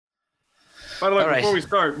By the way, All right. before we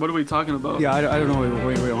start, what are we talking about? Yeah, I don't know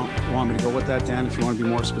where you want me to go with that, Dan. If you want to be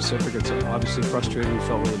more specific, it's obviously frustrating. We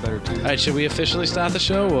felt we were the better team. All right, should we officially start the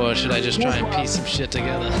show, or should I just try and piece some shit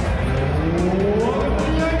together?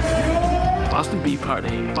 Boston Beat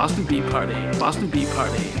Party, Boston Beat Party, Boston Beat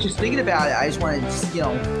Party. Just thinking about it, I just want to,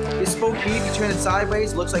 this spoke beef, you turn it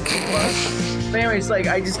sideways, looks like beef buzz. But anyways, like,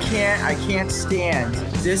 I can't stand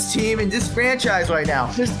this team and this franchise right now.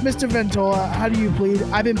 Mr. Ventola, how do you plead?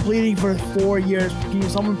 I've been pleading for 4 years. Can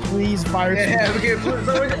someone please fire me? Yeah, okay,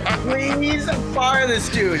 please fire this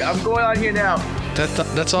dude. I'm going on here now.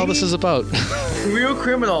 That's all this is about. The real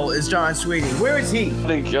criminal is John Sweeney. Where is he?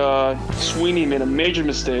 I think Sweeney made a major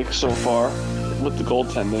mistake so far with the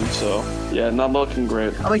goaltending, so yeah, not looking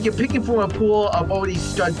great. I'm like, you're picking from a pool of all these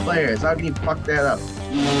stud players. How can you fuck that up?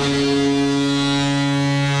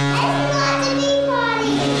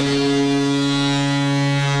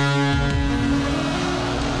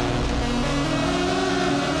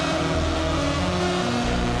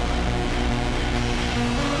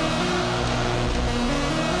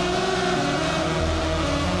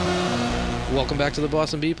 Welcome back to the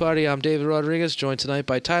Boston Beat Party. I'm David Rodriguez, joined tonight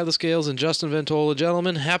by Tyler Scales and Justin Ventola.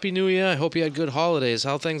 Gentlemen, Happy New Year. I hope you had good holidays.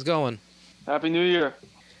 How things going? Happy New Year.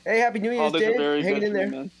 Hey, Happy New Year's, Holidays Dave. are very Hanging good in for there.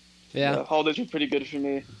 me, man. Yeah. Holidays were pretty good for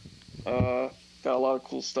me. Got a lot of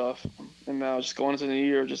cool stuff. And now just going into the new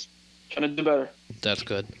year, just trying to do better. That's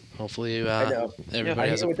good. Hopefully I know. everybody I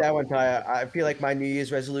has hate with that one, Ty. I feel like my New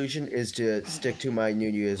Year's resolution is to stick to my New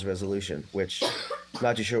Year's resolution, which I'm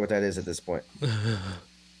not too sure what that is at this point.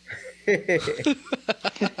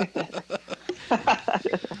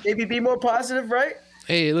 Maybe be more positive, right?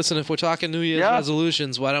 Hey, listen, if we're talking New Year's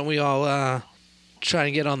resolutions, why don't we all try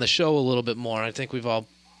and get on the show a little bit more? I think we've all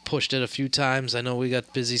pushed it a few times. I know we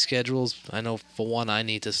got busy schedules. I know, for one, I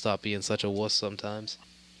need to stop being such a wuss sometimes.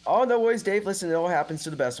 Oh, no worries, Dave. Listen, it all happens to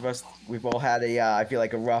the best of us. We've all had I feel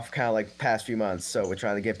like a rough kind of like past few months, so we're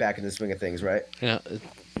trying to get back in the swing of things, right? Yeah,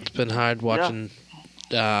 it's been hard watching.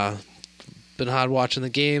 Been hard watching the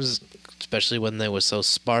games, especially when they were so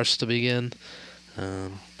sparse to begin.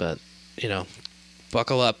 But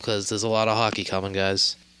buckle up because there's a lot of hockey coming,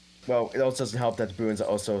 guys. Well, it also doesn't help that the Bruins are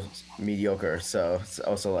also mediocre, so it's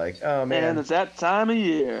also like, oh man. And it's that time of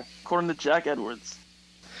year, according to Jack Edwards.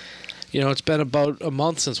 It's been about a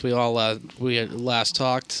month since we had last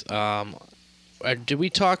talked. Did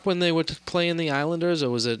we talk when they were playing the Islanders,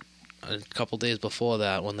 or was it a couple days before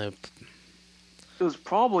that when they? It was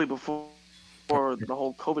probably before the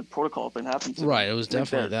whole COVID protocol thing happened. Right, it was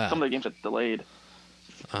definitely that. Some of the games got delayed.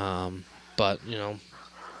 But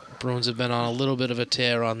Bruins have been on a little bit of a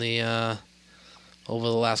tear on the over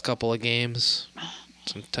the last couple of games.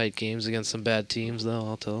 Some tight games against some bad teams, though.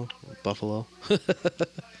 I'll tell Buffalo.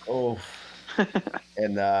 Oh,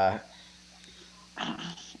 and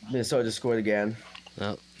Minnesota just scored again.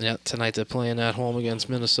 Yeah, tonight they're playing at home against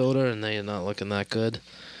Minnesota, and they are not looking that good.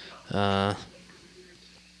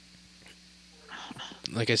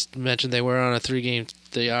 Like I mentioned, they are on a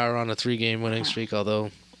 3-game winning streak,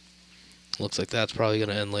 although looks like that's probably going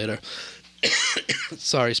to end later.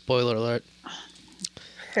 Sorry, spoiler alert.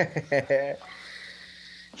 No,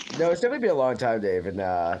 it's definitely been a long time, Dave, and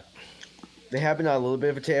they have been on a little bit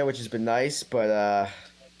of a tear, which has been nice, but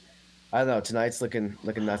I don't know. Tonight's looking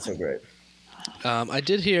not so great. I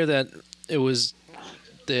did hear that it was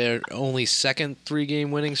their only second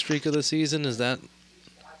 3-game winning streak of the season. Is that?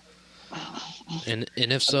 And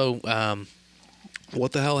if so,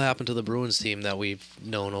 what the hell happened to the Bruins team that we've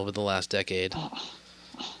known over the last decade?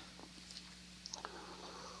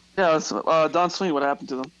 Yeah, it's, Don Sweeney, what happened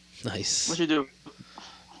to them? Nice. What'd you do?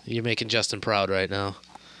 You're making Justin proud right now.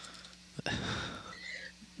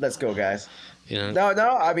 Let's go, guys. No.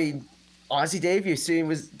 I mean, honestly, Dave, you're seeing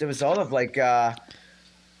was the result of like an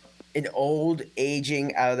old,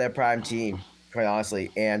 aging, out of their prime team, quite honestly,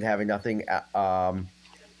 and having nothing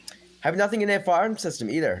in their farm system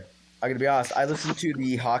either. I'm gonna be honest. I listened to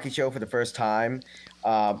the hockey show for the first time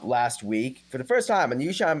last week. For the first time, and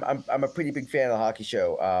usually I'm a pretty big fan of the hockey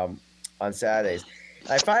show on Saturdays.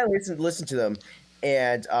 I finally listened to them.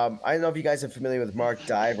 And I don't know if you guys are familiar with Mark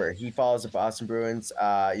Diver. He follows the Boston Bruins.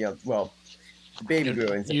 The baby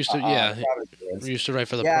Bruins. Used to write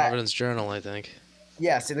for the Providence Journal, I think.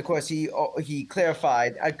 Yes, and of course he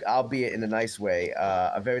clarified, albeit in a nice way,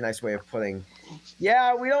 a very nice way of putting.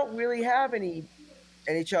 Yeah, we don't really have any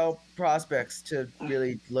NHL prospects to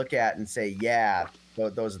really look at and say, yeah,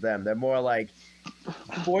 those are them. They're more like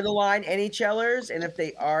borderline NHLers, and if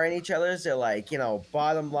they are NHLers, they're like,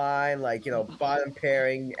 bottom line, like, bottom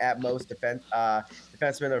pairing at most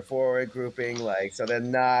defenseman or forward grouping, like, so they're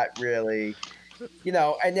not really,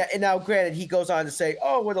 and now, granted, he goes on to say,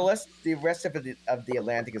 "Oh, well, the rest of the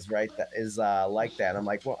Atlantic is right. That is like that." I'm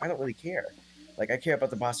like, well, I don't really care. Like, I care about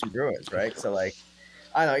the Boston Bruins, right? So, like,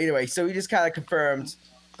 I don't know. Anyway, so he just kind of confirmed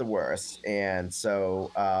the worst, and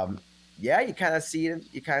so yeah, you kind of see it.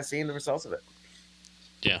 You kind of seeing the results of it.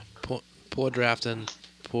 Yeah, poor drafting,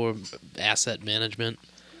 poor asset management.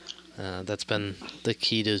 That's been the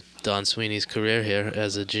key to Don Sweeney's career here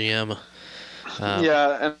as a GM.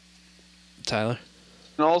 Yeah, and Tyler?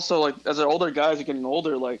 also, like, as the older guys are getting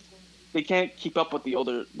older, like, they can't keep up with the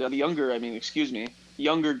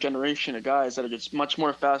younger generation of guys that are just much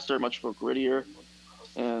more faster, much more grittier.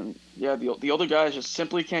 And, yeah, the older guys just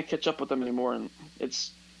simply can't catch up with them anymore. And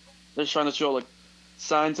they're trying to show, like,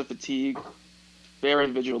 signs of fatigue very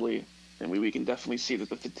individually. And we can definitely see that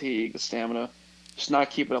the fatigue, the stamina, just not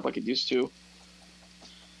keeping up like it used to.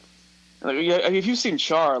 Like, yeah, if you've seen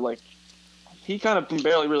Char, like, he kind of can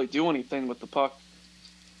barely really do anything with the puck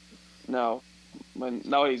now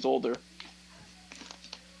he's older.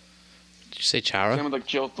 Did you say Chara? Same with, like,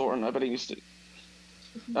 Joe Thornton. I bet he used to.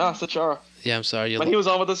 It's the Chara. Yeah, I'm sorry. But he was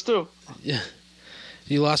on with us too. Yeah.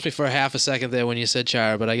 You lost me for half a second there when you said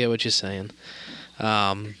Chara, but I get what you're saying.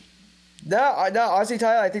 No, honestly,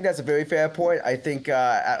 Tyler, I think that's a very fair point. I think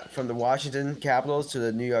from the Washington Capitals to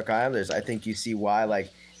the New York Islanders, I think you see why,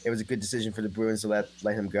 like, it was a good decision for the Bruins to let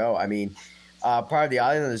him go. I mean, part of the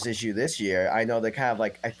Islanders' issue this year, I know they're kind of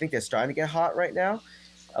like, I think they're starting to get hot right now,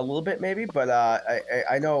 a little bit maybe, but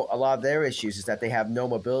I know a lot of their issues is that they have no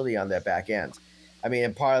mobility on their back end. I mean,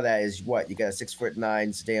 and part of that is what? You got a 6'9"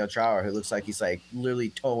 Zdeno Chara who looks like he's like literally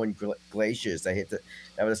towing glaciers that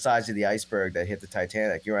were the size of the iceberg that hit the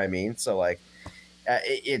Titanic. You know what I mean? So, like,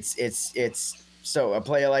 it's so a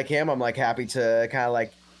player like him, I'm like happy to kind of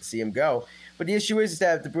like see him go. But the issue is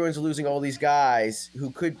that the Bruins are losing all these guys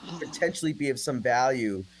who could potentially be of some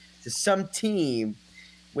value to some team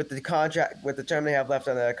with the term they have left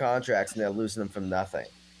on their contracts, and they're losing them for nothing.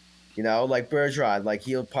 You know, like Bergeron, like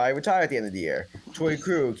he'll probably retire at the end of the year. Troy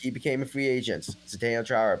Krug, he became a free agent. Zdeno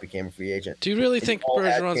Chara became a free agent. Do you really think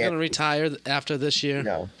Bergeron's going to retire after this year?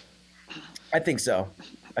 No. I think so.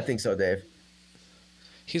 Dave.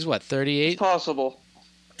 He's what, 38? It's possible.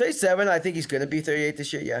 37, I think he's going to be 38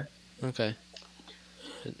 this year, yeah. Okay.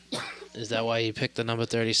 Is that why he picked the number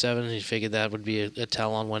 37? He figured that would be a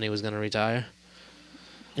tell on when he was going to retire?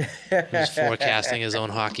 He's forecasting his own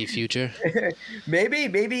hockey future. Maybe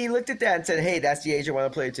he looked at that and said, "Hey, that's the age I want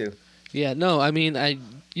to play to." Yeah, no, I mean,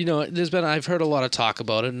 I've heard a lot of talk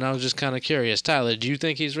about it, and I was just kind of curious. Tyler, do you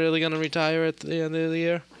think he's really going to retire at the end of the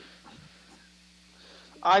year?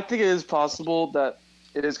 I think it is possible that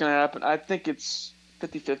it is going to happen. I think it's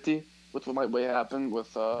 50-50 with what might happen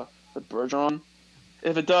with Bergeron.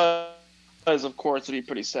 If it does, of course, it'd be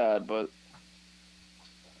pretty sad, but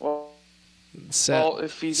well,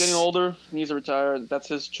 if he's getting older, he needs to retire. That's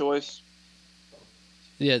his choice.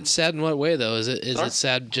 Yeah, it's sad in what way, though? Is it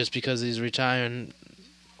sad just because he's retiring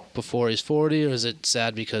before he's 40, or is it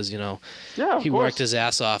sad because, he worked his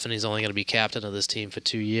ass off and he's only going to be captain of this team for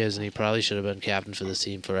 2 years, and he probably should have been captain for this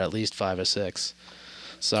team for at least 5 or 6?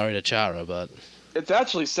 Sorry to Chara, but... It's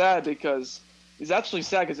actually sad because... he's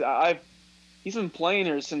been playing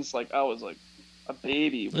here since, like, I was, like, a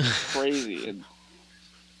baby. It was crazy. And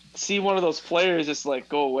see one of those players just, like,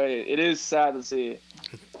 go away. It is sad to see.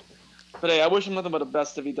 But, hey, I wish him nothing but the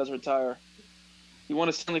best if he does retire. He won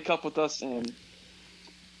a Stanley Cup with us, and,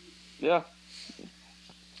 yeah.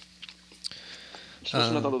 Just wish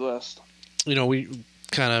him nothing but the best. We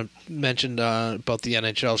kind of mentioned about the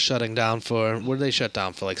NHL shutting down for... what did they shut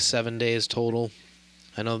down for, like 7 days total?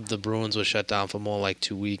 I know the Bruins were shut down for more like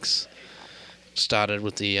 2 weeks. Started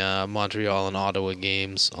with the Montreal and Ottawa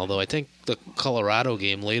games, although I think the Colorado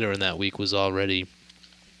game later in that week was already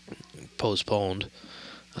postponed.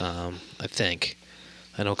 I think.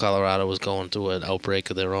 I know Colorado was going through an outbreak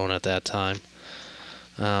of their own at that time.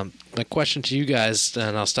 My question to you guys,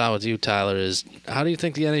 and I'll start with you, Tyler, is how do you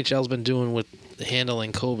think the NHL's been doing with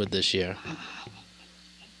handling COVID this year?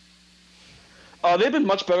 They've been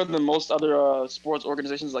much better than most other sports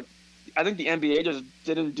organizations. Like, I think the NBA just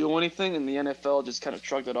didn't do anything, and the NFL just kind of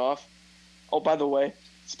shrugged it off. Oh, by the way,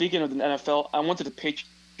 speaking of the NFL, I went to the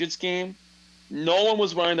Patriots game. No one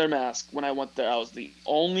was wearing their mask when I went there. I was the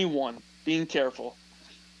only one being careful.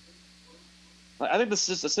 I think this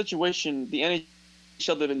is a situation the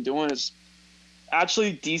NHL they've been doing is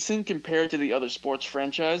actually decent compared to the other sports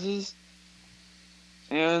franchises.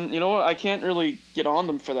 And you know what? I can't really get on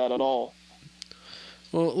them for that at all.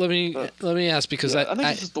 Well, let me ask, because I think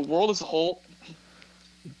it's just the world as a whole.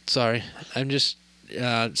 Sorry, I'm just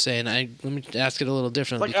saying. Let me ask it a little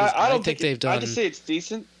differently. Like, because I don't think they've done. I just say it's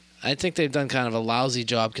decent. I think they've done kind of a lousy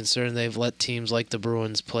job considering they've let teams like the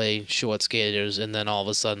Bruins play short skaters, and then all of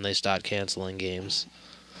a sudden they start canceling games.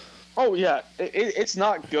 Oh yeah, it's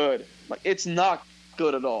not good. Like it's not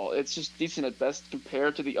good at all. It's just decent at best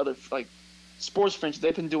compared to the other like sports franchises.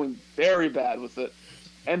 They've been doing very bad with it.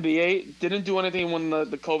 NBA didn't do anything when the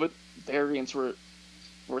COVID variants were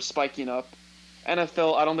spiking up.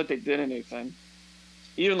 NFL, I don't think they did anything.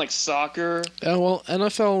 Even like soccer. Well,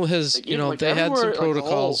 NFL has, Like, you know, like, they had some everywhere, like,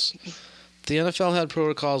 protocols. The NFL had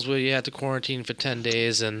protocols where you had to quarantine for 10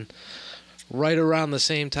 days, and right around the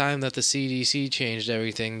same time that the CDC changed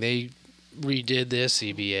everything, they redid their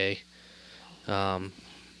CBA.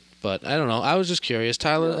 But I don't know. I was just curious.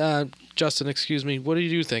 Tyler, Justin, excuse me, what do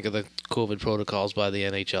you think of the COVID protocols by the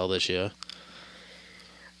NHL this year?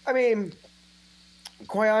 I mean,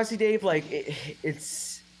 quite honestly, Dave, like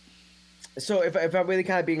it's so if I'm really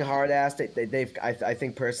kind of being hard ass, I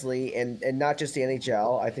think personally, and not just the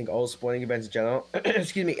NHL, I think all sporting events in general,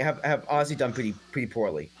 excuse me, have honestly done pretty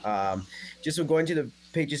poorly. Just from going to the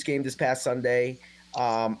Patriots game this past Sunday,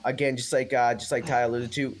 again, just like Ty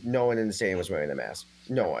alluded to, no one in the stadium was wearing a mask.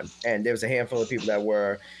 No one, and there was a handful of people that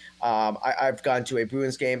were. I've gone to a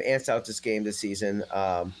Bruins game and Celtics game this season.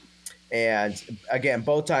 And again,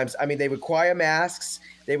 both times, I mean, they require masks.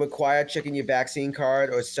 They require checking your vaccine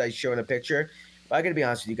card or showing a picture. But I got to be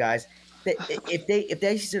honest with you guys. If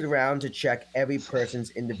they sit around to check every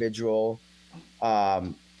person's individual,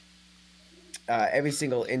 every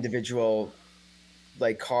single individual,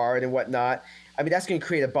 like card and whatnot, I mean, that's going to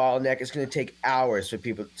create a bottleneck. It's going to take hours for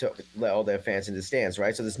people to let all their fans in the stands,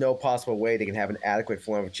 right? So there's no possible way they can have an adequate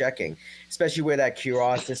form of checking, especially where that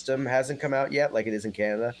QR system hasn't come out yet, like it is in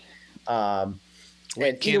Canada.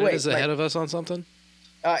 Wait, Canada's ahead of us on something?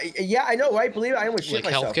 Yeah, I know, right? Believe it, I almost shit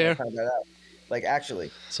like myself. healthcare? When I found that out. Like, actually.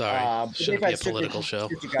 Sorry, shouldn't be a political show.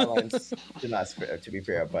 Guidelines, to be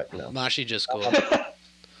fair, but, you know. Mashi just scored.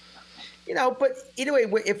 You know, but either way,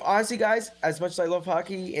 if honestly, guys, as much as I love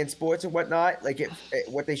hockey and sports and whatnot, like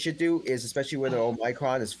what they should do is, especially when the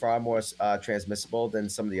Omicron is far more transmissible than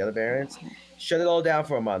some of the other variants, shut it all down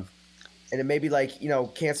for a month. And then maybe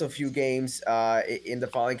cancel a few games in the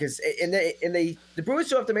following, because the Bruins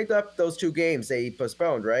still have to make up those 2 games they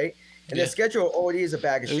postponed, right? And their schedule already is a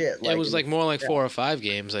bag of shit. It was more like 4 or 5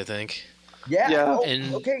 games, I think. Yeah. Oh,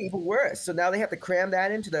 and, okay, even worse. So now they have to cram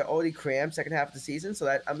that into their already crammed second half of the season. So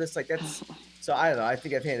that I'm just like that's. So I don't know. I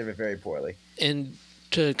think I've handled it very poorly. And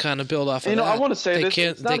to kind of build off of that, I want to say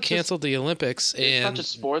they canceled the Olympics, and not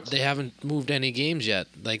just sports. They haven't moved any games yet.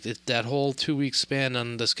 Like that whole 2-week span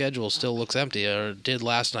on the schedule still looks empty, or did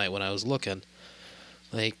last night when I was looking.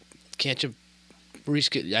 Like, can't you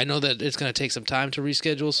reschedule? I know that it's going to take some time to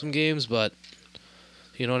reschedule some games, but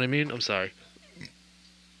you know what I mean. I'm sorry.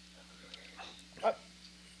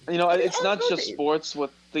 It's not just sports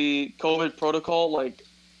with the COVID protocol. Like,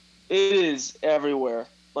 it is everywhere.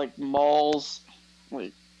 Like malls,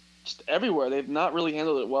 like just everywhere. They've not really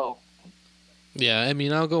handled it well. Yeah, I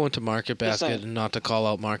mean, I'll go into Market Basket, and not to call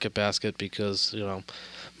out Market Basket because,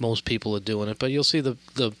 most people are doing it, but you'll see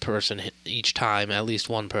the person each time, at least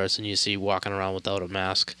one person you see walking around without a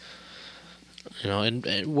mask. And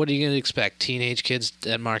what are you going to expect? Teenage kids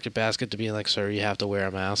at Market Basket to be like, sir, you have to wear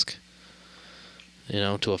a mask? To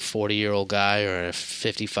a 40-year-old guy or a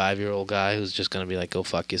 55-year-old guy who's just going to be like, go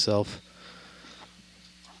fuck yourself.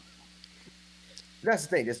 That's the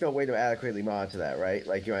thing. There's no way to adequately monitor that, right?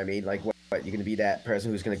 Like, you know what I mean? Like, what you're going to be that person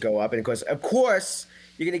who's going to go up. And, of course,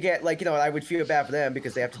 you're going to get, I would feel bad for them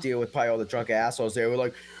because they have to deal with probably all the drunk assholes. They were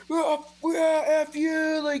like, oh, yeah, F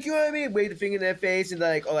you. Like, you know what I mean? Wave the finger in their face and,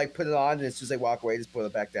 put it on. And as soon as they walk away, just pull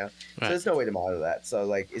it back down. Right. So there's no way to monitor that. So,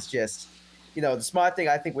 it's just... the smart thing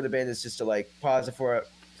I think would have been is just to pause it for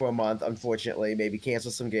a month. Unfortunately, maybe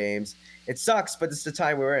cancel some games. It sucks, but it's the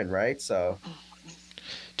time we're in, right? So,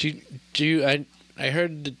 I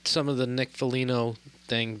heard some of the Nick Foligno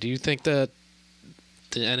thing. Do you think that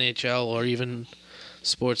the NHL or even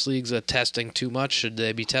sports leagues are testing too much? Should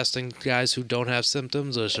they be testing guys who don't have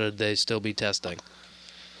symptoms, or should they still be testing?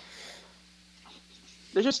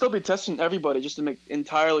 They should still be testing everybody just to make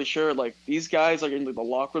entirely sure. Like, these guys are in the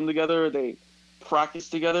locker room together. They practice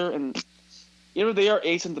together, and they are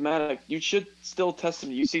asymptomatic. You should still test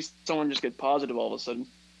them. You see someone just get positive all of a sudden,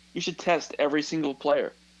 you should test every single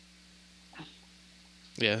player.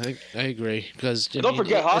 Yeah, I agree. Because don't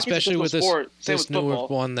forget, hockey, especially with this newer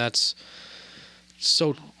one that's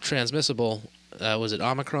so transmissible. Was it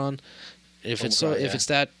Omicron? If it's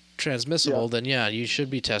that transmissible, then you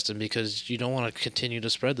should be tested because you don't want to continue to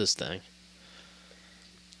spread this thing.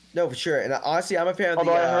 No, for sure. And honestly, I'm a fan of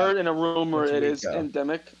Although I heard in a rumor it is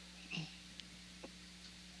endemic.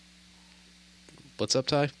 What's up,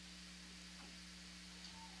 Ty?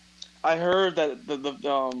 I heard that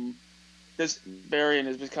the this variant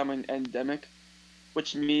is becoming endemic,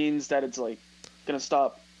 which means that it's like gonna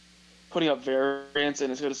stop putting up variants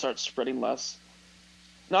and it's gonna start spreading less.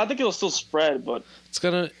 No, I think it'll still spread, but It's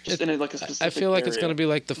gonna. just in like a specific I feel like it's area. gonna be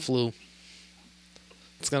like the flu.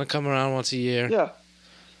 It's gonna come around once a year. Yeah.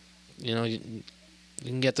 You know, you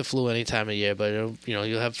can get the flu any time of year, but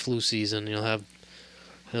you'll have flu season.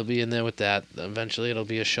 He'll be in there with that. Eventually, it'll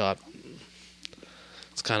be a shot.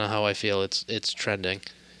 It's kind of how I feel. It's trending.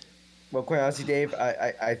 Well, quite honestly, Dave,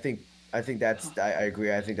 I think that's I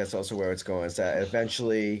agree. I think that's also where it's going. Is that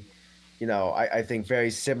eventually, I think very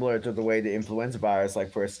similar to the way the influenza virus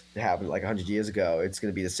like first happened like 100 years ago. It's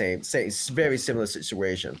going to be the same very similar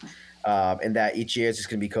situation, and that each year it's just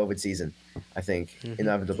going to be COVID season. I think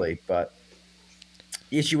inevitably, but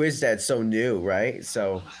the issue is that it's so new, right?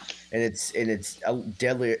 So, and it's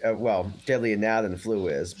deadly. Deadlier now than the flu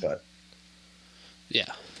is, but.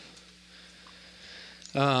 Yeah.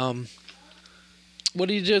 What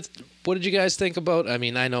did you guys think about? I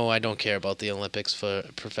mean, I know I don't care about the Olympics for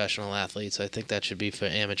professional athletes. I think that should be for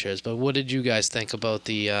amateurs. But what did you guys think about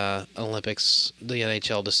the Olympics? The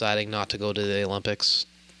NHL deciding not to go to the Olympics.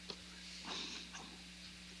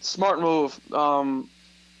 Smart move.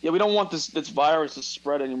 Yeah, we don't want this virus to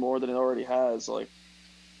spread any more than it already has. Like,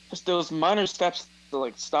 just those minor steps to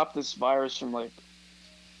like stop this virus from like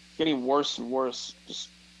getting worse and worse. Just,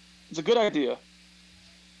 it's a good idea.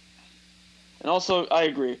 And also, I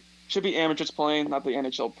agree. Should be amateurs playing, not the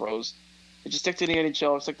NHL pros. They just stick to the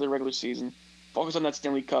NHL, stick to the regular season. Focus on that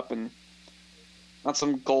Stanley Cup and not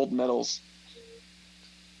some gold medals.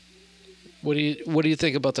 What do you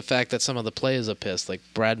think about the fact that some of the players are pissed? Like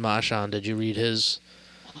Brad Marchand, did you read his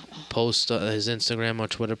post, his Instagram or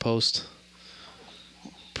Twitter post?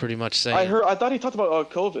 Pretty much saying. I thought he talked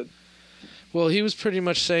about COVID. Well, he was pretty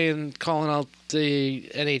much calling out the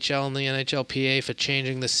NHL and the NHLPA for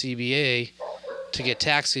changing the CBA to get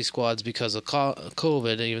taxi squads because of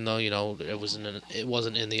COVID, even though it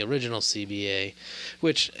wasn't in the original CBA,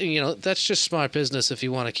 which that's just smart business if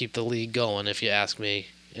you want to keep the league going. If you ask me,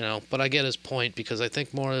 but I get his point because I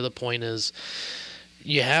think more of the point is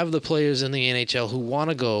you have the players in the NHL who want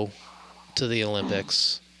to go to the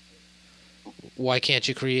Olympics. Why can't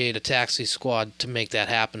you create a taxi squad to make that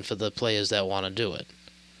happen for the players that want to do it?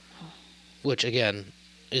 Which, again,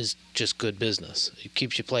 is just good business. It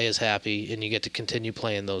keeps your players happy, and you get to continue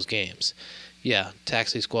playing those games. Yeah,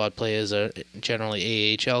 taxi squad players are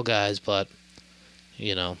generally AHL guys, but,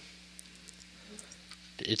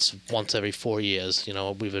 it's once every 4 years.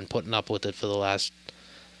 We've been putting up with it for the last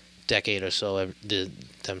decade or so,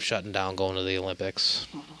 them shutting down going to the Olympics.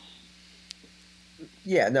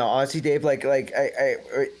 Yeah, no, honestly, Dave, like I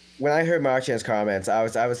when I heard Marchand's comments, I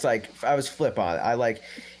was flip on it. I like,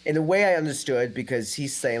 in a way I understood because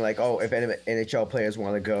he's saying like, oh, if NHL players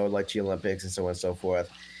want to go like to the Olympics and so on and so forth,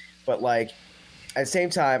 but like at the same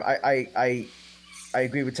time, I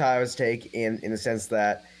agree with Tyler's take in the sense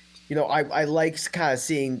that, I like kind of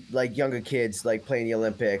seeing like younger kids like playing the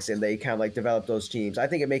Olympics and they kind of like develop those teams. I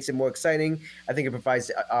think it makes it more exciting. I think it provides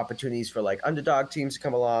opportunities for like underdog teams to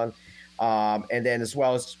come along. And then as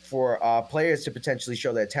well as for players to potentially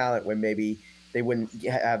show their talent when maybe they wouldn't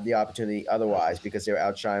have the opportunity otherwise because they were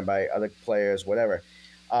outshined by other players, whatever.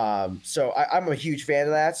 So I'm a huge fan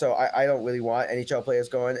of that. So I don't really want NHL players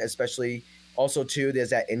going, especially also too,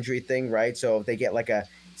 there's that injury thing, right? So if they get like a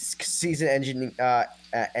season-ending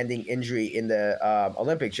injury in the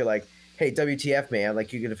Olympics, you're like, hey, WTF, man,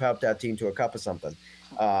 like you could have helped that team to a cup or something.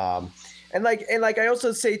 And I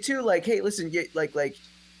also say too, like, hey, listen,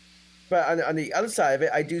 but on the other side of it,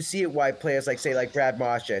 I do see it why players like Brad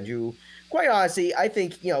Marchand, who, quite honestly, I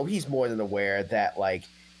think he's more than aware that like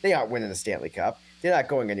they aren't winning the Stanley Cup. They're not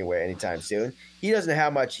going anywhere anytime soon. He doesn't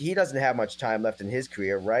have much time left in his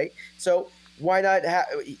career, right? So why not?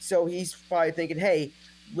 So he's probably thinking, hey,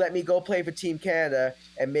 let me go play for Team Canada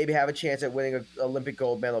and maybe have a chance at winning an Olympic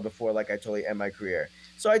gold medal before like I totally end my career.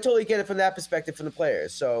 So I totally get it from that perspective from the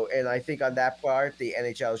players. So, and I think on that part, the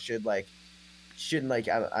NHL should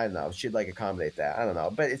accommodate that. I don't know,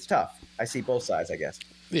 but it's tough. I see both sides, I guess.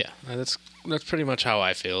 Yeah, that's pretty much how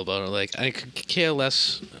I feel about it. Like, I could care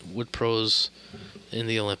less with pros in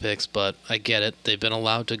the Olympics, but I get it. They've been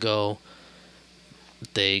allowed to go.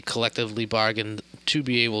 They collectively bargained to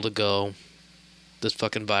be able to go. This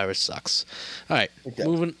fucking virus sucks. All right,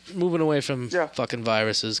 moving away from fucking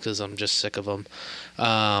viruses because I'm just sick of them.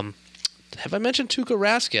 Have I mentioned Tuukka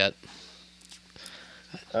Rask yet?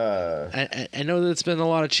 I know that it's been a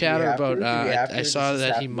lot of chatter about. I saw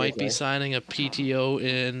that he might be signing a PTO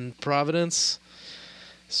in Providence.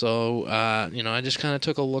 So, I just kind of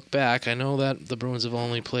took a look back. I know that the Bruins have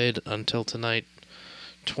only played until tonight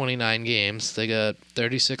 29 games. They got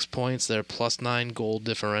 36 points. They're +9 goal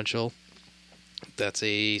differential. That's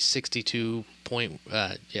a 62%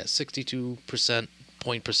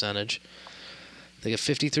 point percentage. They got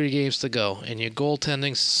 53 games to go, and your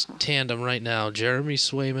goaltending tandem right now, Jeremy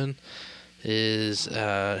Swayman has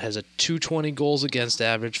a 220 goals against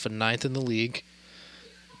average for 9th in the league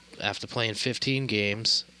after playing 15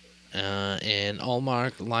 games. And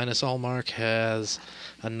Linus Ullmark has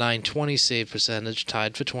a 920 save percentage,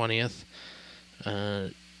 tied for 20th.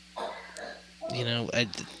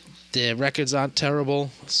 The records aren't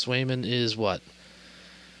terrible. Swayman is what?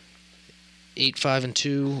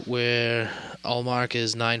 8-5-2, where Ullmark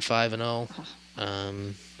is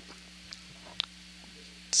 9-5-0.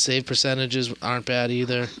 Save percentages aren't bad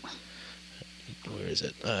either. Where is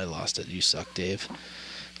it? I lost it. You suck, Dave.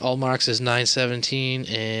 Ullmark's is 9-17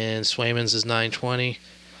 and Swayman's is 9-20.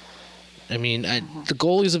 I mean, the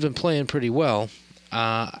goalies have been playing pretty well.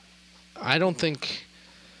 I don't think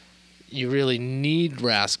you really need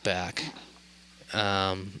Rask back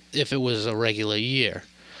if it was a regular year.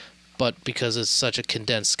 But because it's such a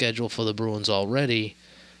condensed schedule for the Bruins already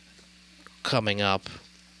coming up,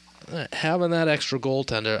 having that extra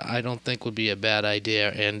goaltender I don't think would be a bad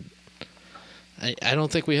idea. And I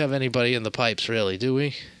don't think we have anybody in the pipes, really, do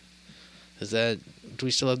we? Do we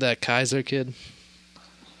still have that Kaiser kid?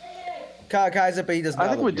 Kaiser, but he does not. I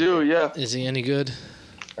think we look do, yeah. Is he any good?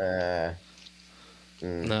 good.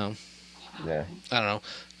 No. Yeah. I don't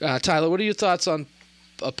know. Tyler, what are your thoughts on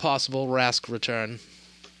a possible Rask return?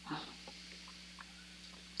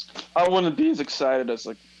 I wouldn't be as excited as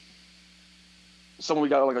like someone we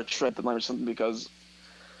got like a trade deadline or something, because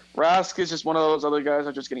Rask is just one of those other guys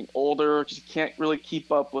that are just getting older, just can't really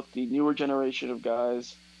keep up with the newer generation of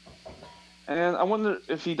guys. And I wonder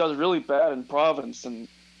if he does really bad in Providence, and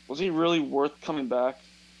was he really worth coming back?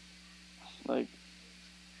 Like,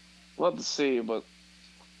 we'll have to see, but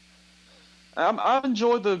I've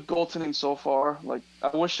enjoyed the goaltending so far. Like,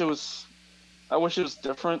 I wish it was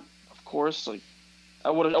different, of course. Like, I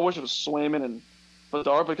wish it was Swayman and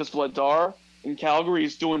Vladar, because Vladar in Calgary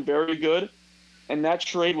is doing very good, and that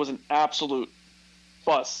trade was an absolute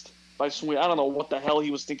bust by Swayman. I don't know what the hell he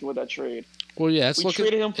was thinking with that trade. Well, yeah, We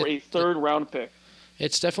traded him for a third-round pick.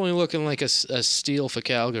 It's definitely looking like a steal for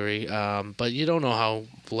Calgary, but you don't know how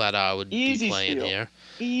Vladar would be playing steal. here.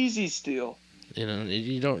 Easy steal.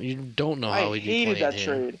 You don't know how I he'd be playing hated that here.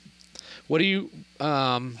 trade. What do you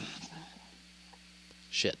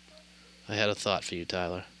shit. I had a thought for you,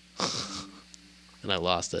 Tyler. And I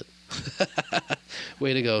lost it.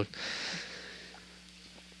 Way to go.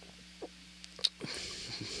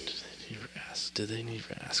 Do they need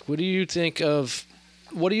Rask? What do you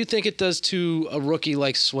think it does to a rookie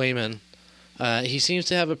like Swayman? He seems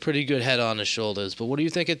to have a pretty good head on his shoulders, but what do you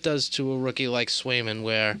think it does to a rookie like Swayman,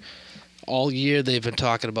 where all year they've been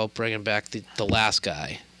talking about bringing back the last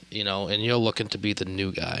guy, and you're looking to be the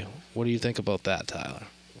new guy? What do you think about that, Tyler?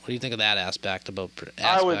 What do you think of that aspect?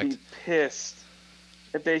 I would be pissed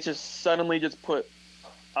if they just suddenly just put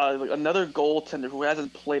another goaltender who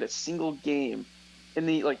hasn't played a single game in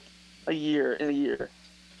a year.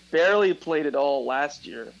 Barely played it all last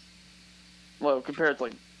year. Well, compared to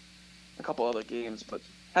a couple other games, but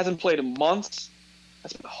hasn't played in months.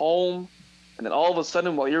 Has been home, and then all of a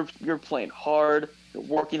sudden, while you're playing hard, you're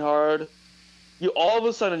working hard, you all of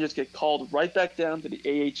a sudden just get called right back down to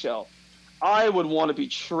the AHL. I would want to be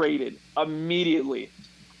traded immediately.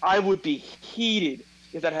 I would be heated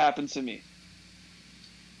if that happened to me.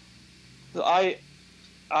 If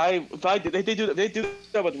they do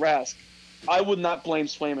that with Rask, I would not blame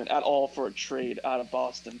Swayman at all for a trade out of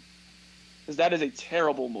Boston, because that is a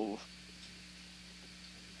terrible move.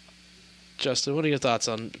 Justin, what are your thoughts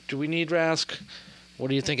on? Do we need Rask? What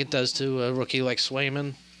do you think it does to a rookie like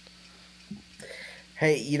Swayman?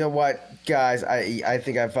 Hey, you know what, guys? I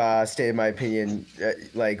think I've stated my opinion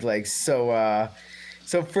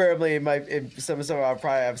so firmly in some of our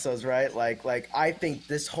prior episodes, right? Like I think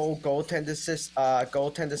this whole goaltender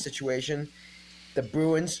situation, the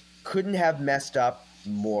Bruins couldn't have messed up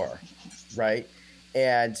more, right?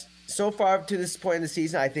 And so far to this point in the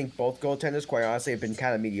season, I think both goaltenders, quite honestly, have been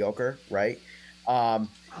kind of mediocre, right?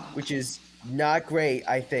 Which is not great,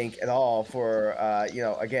 I think, at all for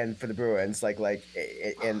again, for the Bruins,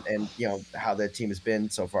 and how their team has been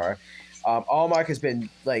so far. Allmark has been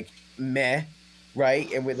meh,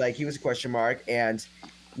 right? And with he was a question mark, and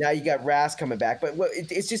now you got Rask coming back. But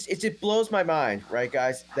it blows my mind, right,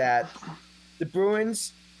 guys, that the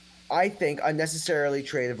Bruins, I think, unnecessarily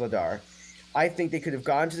traded Vladar. I think they could have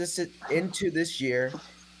gone into this year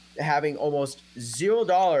having almost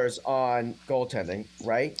 $0 on goaltending,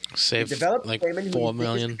 right? Save You develop like Swayman, who $4 you think is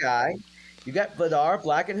million. the guy. You got Vladar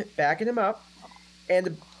backing him up,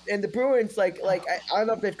 and the Bruins I don't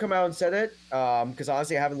know if they've come out and said it because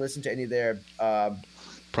honestly I haven't listened to any of their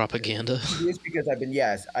Propaganda. it's because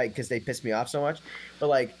because they piss me off so much, but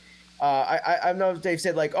I don't know if they've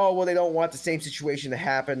said oh well they don't want the same situation to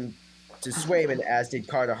happen to Swayman as did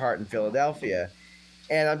Carter Hart in Philadelphia,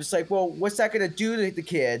 and I'm just like, well, what's that going to do to the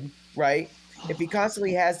kid, right? If he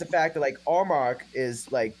constantly has the fact that Allmark is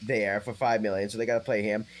there for $5 million, so they got to play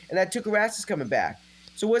him, and that Tuukka Rask is coming back.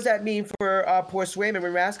 So what does that mean for poor Swayman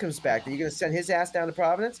when Rask comes back? Are you going to send his ass down to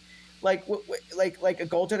Providence? Like a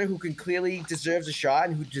goaltender who can clearly deserves a shot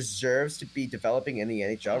and who deserves to be developing in the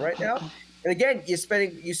NHL right now. And again, you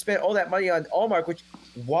spent all that money on Allmark, which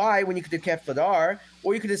why when you could have kept Vladar,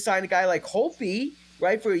 or you could have signed a guy like Holtby,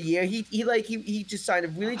 right, for a year. He just signed a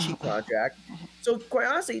really cheap contract. So quite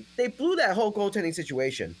honestly, they blew that whole goaltending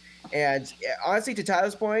situation. And honestly, to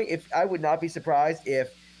Tyler's point, I would not be surprised if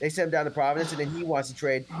they send him down to Providence and then he wants to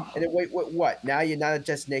trade. And then wait, what? Now you're not a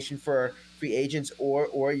destination for free agents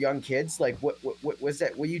or young kids? What was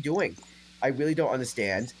that? What are you doing? I really don't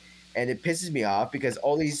understand. And it pisses me off because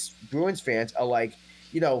all these Bruins fans are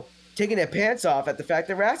taking their pants off at the fact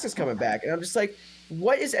that Rask is coming back. And I'm just like,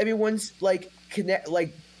 what is everyone's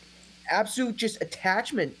absolute just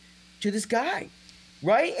attachment to this guy?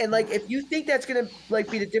 Right? And if you think that's gonna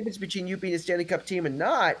be the difference between you being a Stanley Cup team and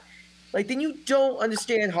not, then you don't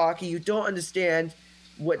understand hockey. You don't understand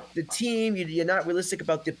what the team. You're not realistic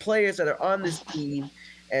about the players that are on this team,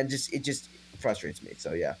 and it just frustrates me.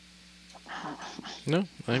 So yeah. No,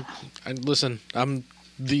 I listen. I'm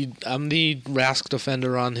the Rask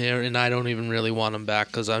defender on here, and I don't even really want him back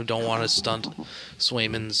because I don't want to stunt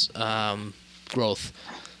Swayman's growth.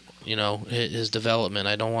 His development.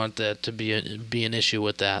 I don't want that to be an issue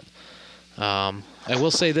with that. I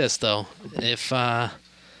will say this though, if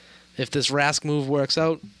this Rask move works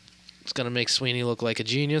out, it's gonna make Sweeney look like a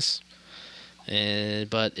genius.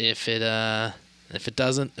 But if it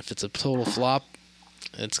doesn't, if it's a total flop,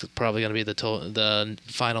 it's probably gonna be the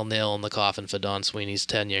final nail in the coffin for Don Sweeney's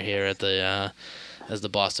tenure here at as the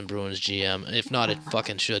Boston Bruins GM. If not, it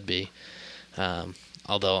fucking should be.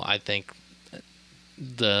 Although I think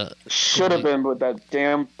should have been with that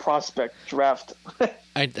damn prospect draft.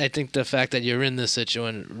 I think the fact that you're in this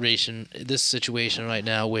situation right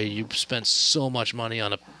now where you spent so much money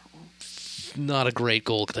on not a great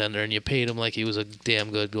goaltender and you paid him like he was a damn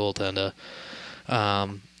good goaltender.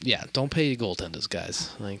 Don't pay your goaltenders, guys.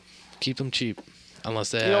 Keep them cheap unless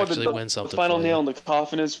they actually win something. The final nail in the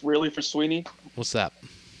coffin is really for Sweeney. What's that?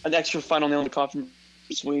 An extra final nail in the coffin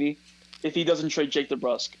for Sweeney if he doesn't trade Jake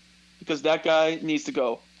DeBrusk. Because that guy needs to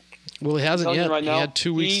go. Well, he hasn't yet. Right now, he had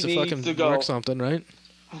 2 weeks to fucking work something, right?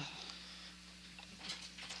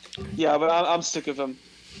 Yeah, but I'm sick of him.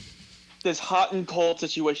 This hot and cold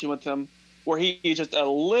situation with him, where he's just a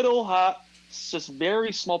little hot, just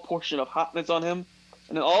very small portion of hotness on him,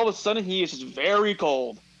 and then all of a sudden he is just very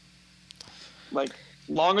cold.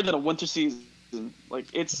 Longer than a winter season.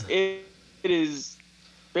 It is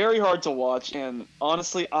very hard to watch, and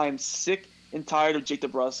honestly, I'm sick and tired of Jake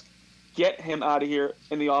DeBrusk. Get him out of here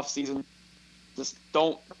in the offseason. Just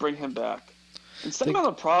don't bring him back. And send him out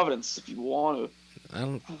of Providence if you want to.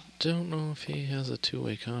 I don't know if he has a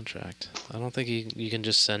 2-way contract. I don't think you can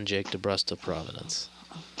just send Jake DeBrusk to Providence.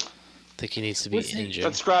 I think he needs to be injured.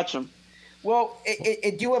 Let's scratch him. Well, do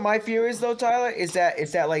you know what my fear is though, Tyler? Is that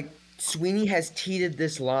Sweeney has teeted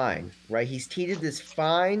this line, right? He's teeted this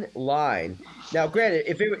fine line. Now, granted,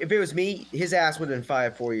 if it was me, his ass would have been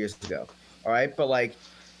fired 4 years ago. All right, but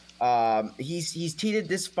he's teeted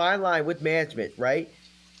this fine line with management, right?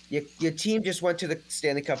 Your team just went to the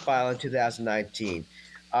Stanley Cup final in 2019.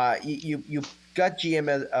 You got GM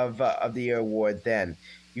of the Year award then.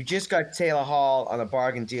 You just got Taylor Hall on a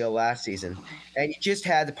bargain deal last season, and you just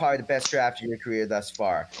had probably the best draft in your career thus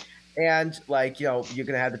far. And you're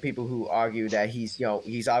gonna have the people who argue that he's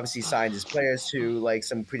obviously signed his players to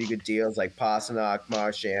some pretty good deals like Pasternak,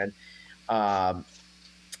 Marchand.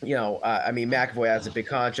 McAvoy has a big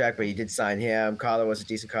contract, but he did sign him. Carlo was a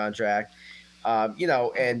decent contract. And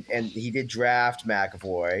he did draft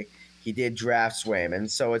McAvoy. He did draft Swayman.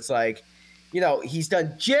 So it's he's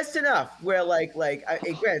done just enough where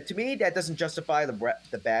granted, to me, that doesn't justify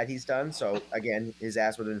the bad he's done. So again, his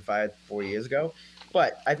ass would have been fired 4 years ago.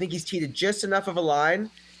 But I think he's teeted just enough of a line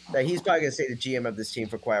that he's probably going to stay the GM of this team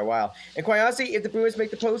for quite a while. And quite honestly, if the Bruins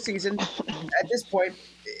make the postseason, at this point,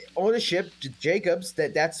 ownership, Jacobs,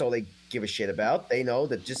 that's all they give a shit about. They know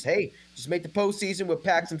that just make the postseason. We'll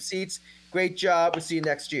pack some seats. Great job. We'll see you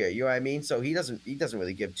next year. You know what I mean? So he doesn't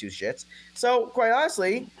really give two shits. So quite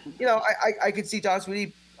honestly, I could see Don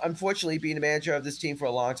Sweeney unfortunately being the manager of this team for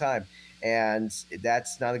a long time, and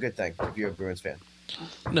that's not a good thing if you're a Bruins fan.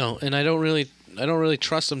 No, and I don't really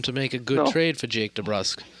trust him to make a good trade for Jake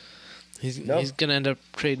DeBrusk. He's gonna end up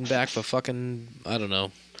trading back for fucking, I don't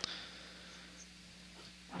know.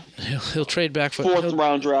 He'll trade back for fourth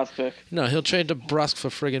round draft pick. No, he'll trade DeBrusk for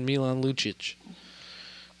friggin' Milan Lucic.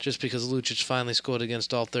 Just because Lucic finally scored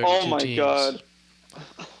against all 32 teams. Oh my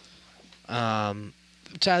god.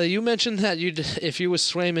 Tyler, you mentioned that if you were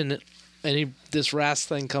Swayman and this Rask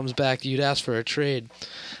thing comes back, you'd ask for a trade.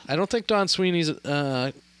 I don't think Don Sweeney's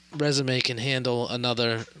resume can handle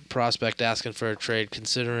another prospect asking for a trade,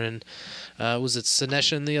 considering was it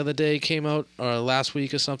Seneshin the other day came out, or last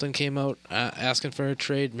week or something came out asking for a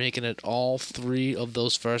trade, making it all 3 of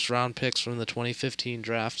those first round picks from the 2015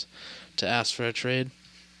 draft to ask for a trade.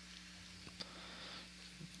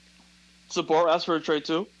 Sabor asked for a trade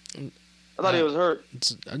too? I thought he was hurt.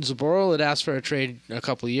 Zaboral had asked for a trade a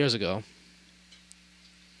couple of years ago.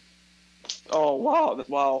 Oh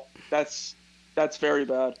wow! That's very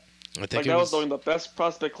bad. I think that was one of the best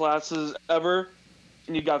prospect classes ever,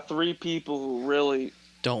 and you got 3 people who really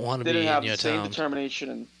don't want to be in your town. Didn't have the same determination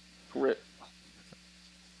and grit.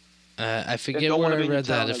 I forget where I read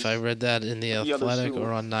that. If I read that in the Athletic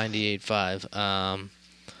or on 98.5.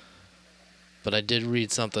 But I did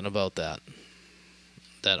read something about that.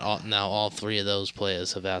 That now all 3 of those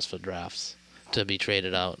players have asked for drafts to be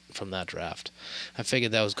traded out from that draft. I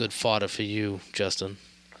figured that was good fodder for you, Justin.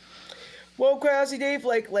 Well, quite honestly, Dave,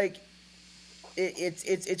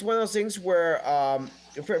 it's one of those things where,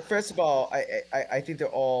 first of all, I think they're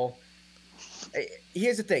all.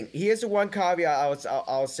 Here's the thing. Here's the one caveat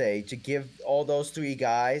I'll say to give all those 3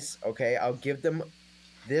 guys. Okay, I'll give them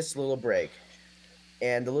this little break.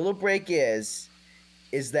 And the little break is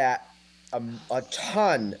that a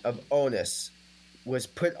ton of onus was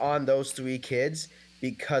put on those 3 kids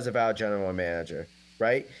because of our general manager,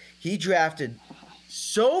 right? He drafted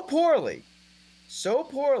so poorly,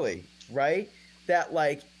 right? That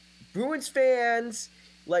Bruins fans,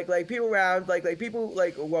 people around, people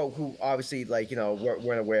who obviously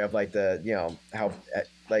weren't aware of the how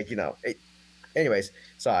anyways,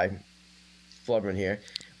 sorry, flubbering here,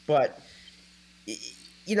 but.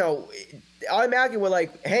 Automatically we're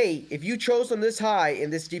like, hey, if you chose them this high in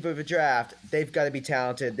this deep of a draft, they've got to be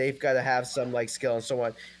talented. They've got to have some skill and so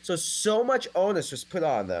on. So much onus was put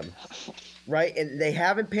on them, right? And they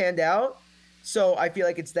haven't panned out. So I feel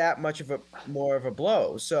like it's that much of more of a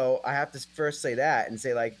blow. So I have to first say that and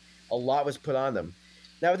say a lot was put on them.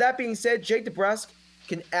 Now with that being said, Jake DeBrusk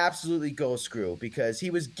can absolutely go screw because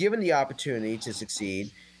he was given the opportunity to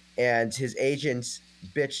succeed, and his agents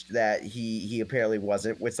bitched that he apparently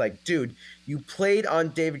wasn't. It's dude, you played on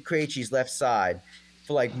David Krejci's left side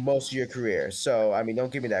for most of your career. So I mean,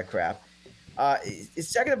 don't give me that crap.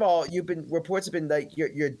 Second of all, reports have been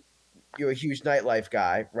you're a huge nightlife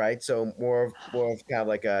guy, right? So more of kind of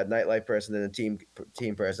a nightlife person than a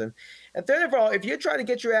team person. And third of all, if you're trying to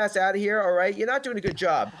get your ass out of here, all right, you're not doing a good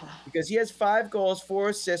job because he has 5 goals, 4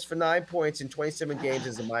 assists for 9 points in 27 games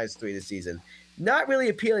as a -3 this season. Not really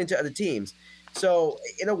appealing to other teams. So,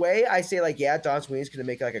 in a way, I say, Don Sweeney's going to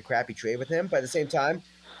make, a crappy trade with him. But at the same time,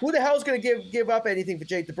 who the hell is going to give up anything for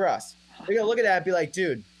Jake DeBrusk? They're going to look at that and be like,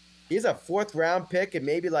 dude, he's a 4th-round pick and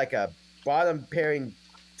maybe, a bottom-pairing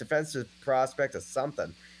defensive prospect or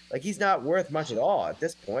something. He's not worth much at all at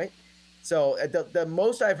this point. So, the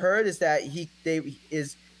most I've heard is that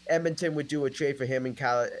Edmonton would do a trade for him and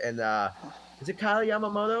Kyle is it Kyle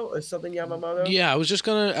Yamamoto or something Yamamoto? Yeah, I was just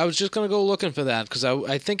gonna go looking for that because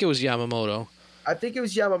I think it was Yamamoto. I think it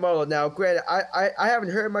was Yamamoto. Now, granted, I haven't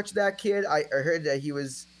heard much of that kid. I heard that he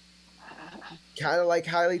was kind of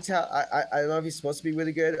highly talented. I don't know if he's supposed to be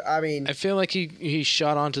really good. I mean, I feel like he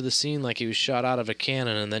shot onto the scene like he was shot out of a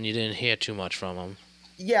cannon, and then you didn't hear too much from him.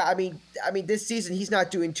 Yeah, I mean, this season he's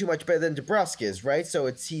not doing too much better than DeBrusk is, right? So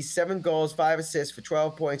he's 7 goals, 5 assists for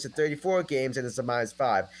 12 points in 34 games, and it's a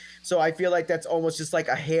 -5. So I feel like that's almost just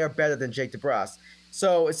a hair better than Jake DeBrusk.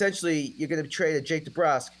 So essentially, you're going to trade a Jake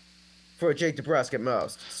DeBrusk for a Jake DeBrusk at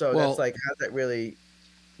most. So that's how's that really?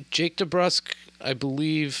 Jake DeBrusk, I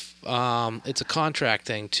believe, it's a contract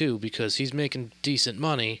thing too because he's making decent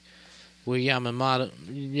money, where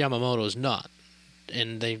Yamamoto's not.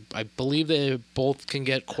 And I believe they both can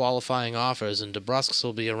get qualifying offers, and DeBrusk's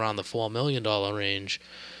will be around the $4 million range.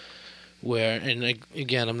 And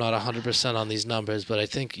again, I'm not 100% on these numbers, but I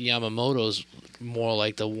think Yamamoto's more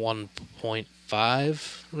like the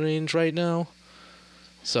 1.5 range right now,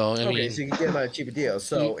 So I Okay, mean, so you can get him on a cheaper deal.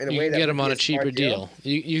 So in a you way, can that get would him be on a a cheaper smart deal.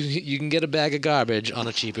 You can get a bag of garbage on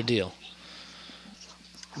a cheaper deal.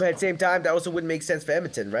 But at the same time, that also wouldn't make sense for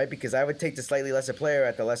Edmonton, right? Because I would take the slightly lesser player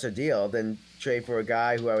at the lesser deal than trade for a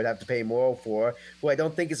guy who I would have to pay more for, who I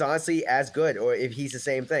don't think is honestly as good, or if he's the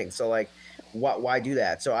same thing. So like, why do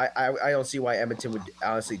that? So I don't see why Edmonton would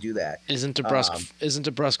honestly do that. Isn't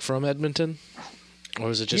DeBrusque from Edmonton, or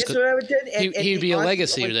is it just? He's from Edmonton, and He'd be a honestly,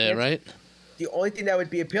 legacy only there, thing- right? The only thing that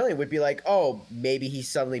would be appealing would be like, oh, maybe he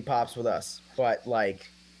suddenly pops with us. But like,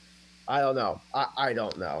 I don't know. I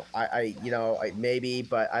don't know. Maybe,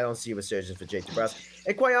 but I don't see a resurgence for Jake DeBrusque.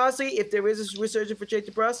 And quite honestly, if there is a resurgence for Jake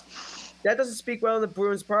DeBrusque, that doesn't speak well on the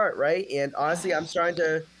Bruins' part, right? And honestly, I'm starting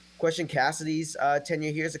to question Cassidy's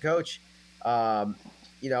tenure here as a coach.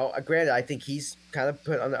 Granted, I think he's kind of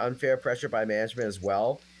put under unfair pressure by management as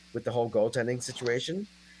well with the whole goaltending situation.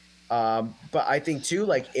 But I think too,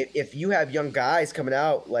 like if you have young guys coming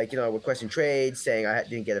out, like requesting trades, saying I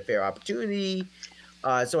didn't get a fair opportunity,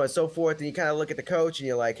 so on and so forth, and you kind of look at the coach and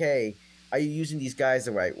you're like, hey, are you using these guys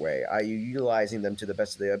the right way? Are you utilizing them to the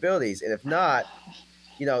best of their abilities? And if not,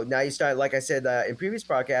 now you start, like I said in previous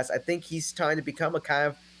podcasts, I think he's trying to become a kind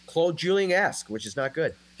of Claude Julien-esque, which is not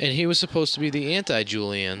good. And he was supposed to be the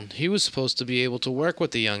anti-Julian. He was supposed to be able to work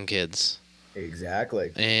with the young kids.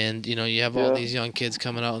 Exactly. And, you have all these young kids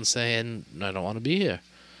coming out and saying, I don't want to be here.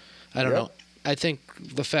 I don't know. I think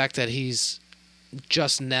the fact that he's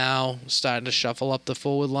just now starting to shuffle up the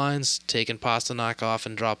forward lines, taking Pasternak off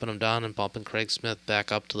and dropping him down and bumping Craig Smith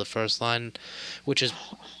back up to the first line, which is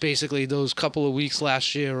basically those couple of weeks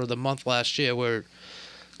last year or the month last year where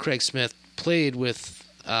Craig Smith played with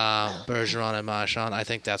Bergeron and Marchand. I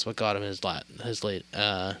think that's what got him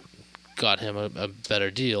got him a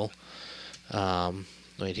better deal.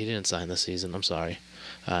 Wait, he didn't sign this season. I'm sorry.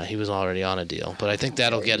 He was already on a deal, but I think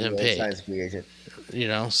that'll get him paid.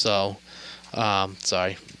 So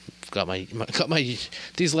sorry, got my.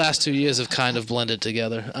 These last 2 years have kind of blended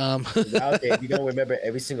together. Wow, Dave, you don't remember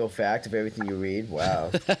every single fact of everything you read.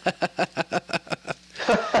 Wow.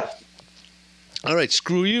 All right,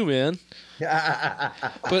 screw you, man.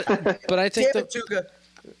 But I think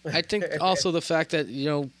I think also the fact that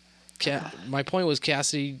my point was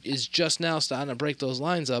Cassidy is just now starting to break those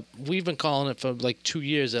lines up. We've been calling it for like 2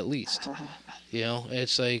 years at least.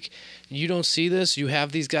 It's like you don't see this. You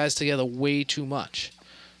have these guys together way too much.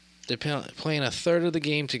 They're playing a third of the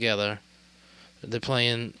game together. They're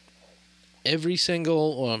playing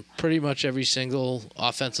pretty much every single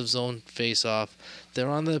offensive zone face-off. They're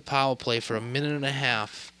on the power play for a minute and a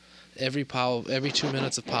half every 2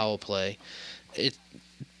 minutes of power play.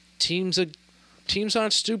 Teams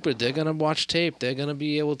aren't stupid. They're gonna watch tape. They're gonna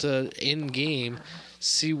be able to in game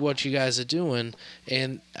see what you guys are doing.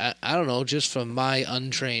 And I don't know, just from my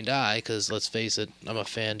untrained eye, because let's face it, I'm a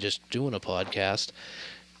fan just doing a podcast.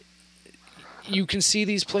 You can see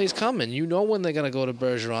these plays coming. You know when they're gonna go to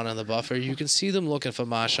Bergeron on the buffer. You can see them looking for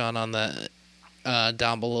Marchand on the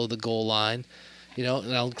down below the goal line.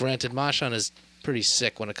 Now granted, Marchand is pretty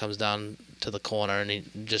sick when it comes down to the corner and he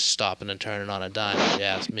just stopping and turning on a dime, if you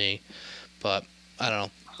ask me. But I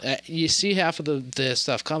don't know. You see half of their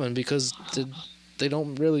stuff coming because they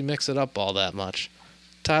don't really mix it up all that much.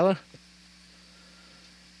 Tyler?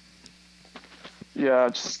 Yeah,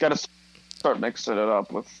 just got to start mixing it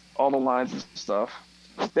up with all the lines and stuff.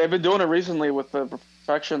 They've been doing it recently with the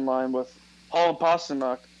perfection line with Hall and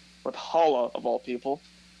Pasternak, with Holla of all people.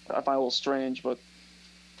 I find it a little strange, but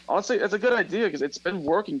honestly, it's a good idea because it's been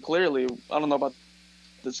working clearly. I don't know about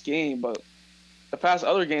this game, but the past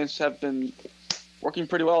other games have been working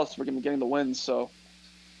pretty well. So we're going to be getting the wins. So,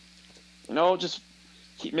 just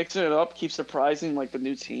keep mixing it up, keep surprising like the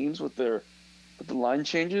new teams with the line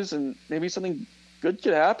changes, and maybe something good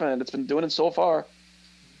could happen. It's been doing it so far.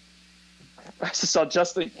 I just saw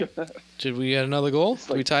Justin. Did we get another goal?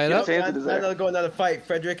 Did we tie it up? Not another goal, another fight.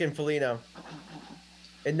 Frederick and Foligno.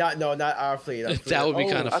 And not our fleet. That would be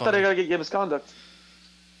kind of fun. I thought I got to get misconduct.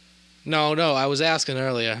 No, I was asking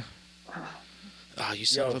earlier. Oh, you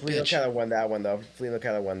son of a Foligno bitch. kind of won that one, though. Foligno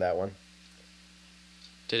kind of won that one.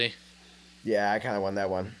 Did he? Yeah, I kind of won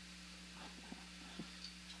that one.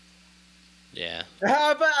 Yeah. But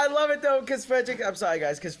I love it, though, because Frederick... I'm sorry,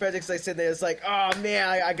 guys, because Frederick's like sitting there. It's like, oh, man,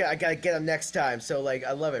 I got to get him next time. So, like,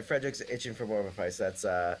 I love it. Frederick's itching for more of a fight.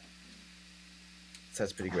 So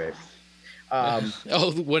that's pretty great.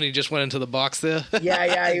 When he just went into the box there?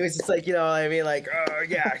 yeah, he was just like, I mean, like, oh,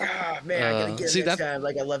 yeah, man, I got to get him next time.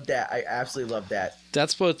 Like, I love that. I absolutely love that.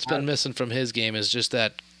 That's what's been missing from his game is just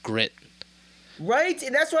that grit. Right?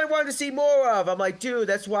 And that's what I wanted to see more of. I'm like, dude,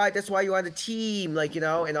 that's why you're on the team. Like, and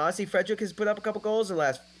honestly, Frederick has put up a couple goals in the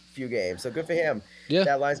last few games. So good for him. Yeah.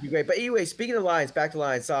 That line's be great. But anyway, speaking of lines, back to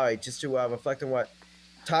lines. Sorry, just to reflect on what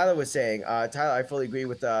Tyler was saying. Tyler, I fully agree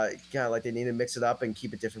with kind of like they need to mix it up and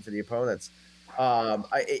keep it different for the opponents.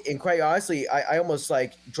 And quite honestly, I almost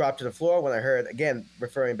like dropped to the floor when I heard, again,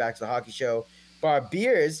 referring back to the hockey show, Bob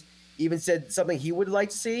Beers even said something he would like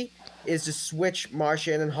to see is to switch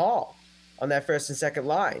Marchand and Hall on that first and second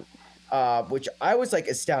line, which I was like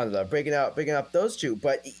astounded of, breaking up those two.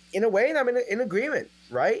 But in a way, and I'm in agreement,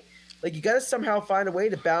 right? Like you got to somehow find a way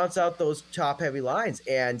to balance out those top heavy lines.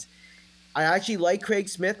 And I actually like Craig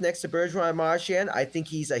Smith next to Bergeron and Marchand. I think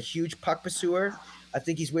he's a huge puck pursuer. I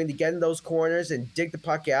think he's willing to get in those corners and dig the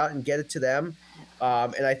puck out and get it to them.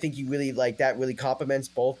 And I think you really like that really complements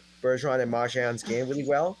both Bergeron and Marchand's game really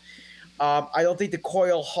well. I don't think the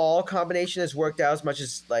Coyle Hall combination has worked out as much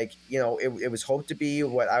as like, you know, it was hoped to be.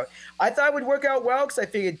 What I thought would work out well because I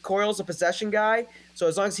figured Coyle's a possession guy. So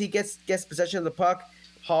as long as he gets possession of the puck,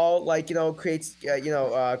 Hall creates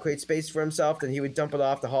space for himself, then he would dump it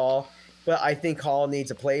off to Hall. But I think Hall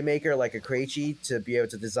needs a playmaker like a Krejci to be able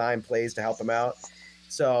to design plays to help him out.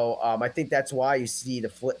 So I think that's why you see the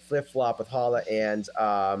flip-flop with Hall and,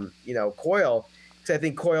 Coyle. Because I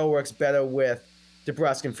think Coyle works better with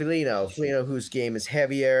DeBrusk and Foligno. Foligno, whose game is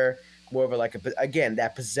heavier, more of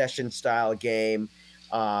that possession-style game.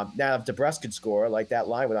 Now if DeBrusk could score, like that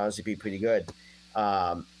line would honestly be pretty good.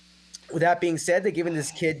 With that being said, they're giving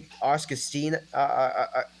this kid Oscar Steen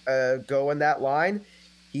a go in that line.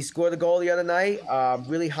 He scored a goal the other night.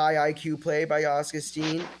 Really high IQ play by Oscar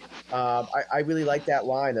Steen. I really like that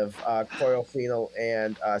line of Coyle, Foligno,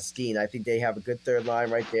 and Steen. I think they have a good third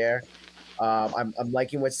line right there. I'm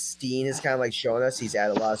liking what Steen has kind of like shown us. He's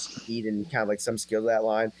added a lot of speed and kind of like some skill to that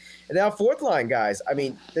line. And now fourth line, guys. I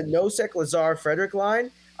mean, the Nosek, Lazar, Frederick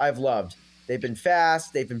line, I've loved. They've been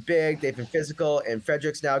fast, they've been big, they've been physical, and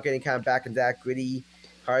Frederick's now getting kind of back into that gritty,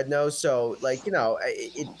 hard nose. So, like, you know,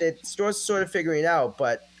 it Store's sort of figuring it out,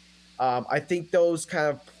 but I think those kind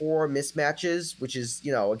of poor mismatches, which is,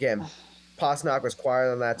 you know, again, Pasternak was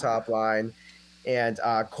quiet on that top line, and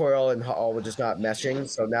Coyle and Hall were just not meshing.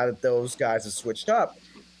 So now that those guys have switched up,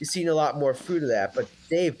 you've seen a lot more fruit of that. But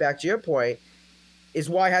Dave, back to your point, is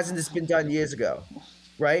why hasn't this been done years ago,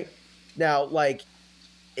 right? Now, like,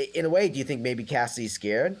 in a way, do you think maybe Cassidy's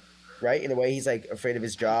scared, right? In a way, he's like afraid of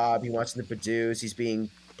his job. He wants him to produce. He's being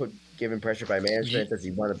given pressure by management. Does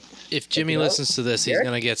he want to? If Jimmy listens to this, he's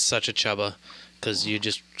going to get such a chubba because you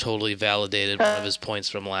just totally validated one of his points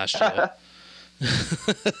from last year.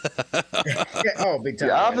 Oh, big time.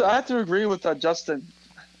 Yeah, I have to agree with Justin.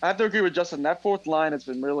 That fourth line has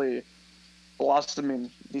been really blossoming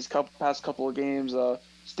these past couple of games.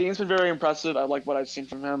 Steen's been very impressive. I like what I've seen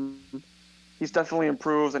from him. He's definitely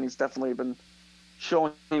improved, and he's definitely been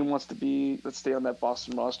showing he wants to stay on that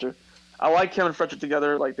Boston roster. I like him and Frederick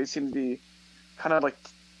together. Like, they seem to be kind of like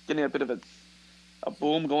getting a bit of a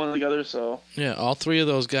boom going together. So yeah, all three of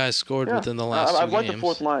those guys scored within the last 2 games. I like the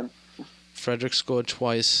fourth line. Frederick scored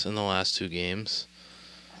twice in the last 2 games.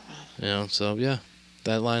 You know, so yeah,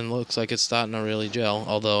 that line looks like it's starting to really gel.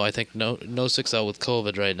 Although I think Nosek's out with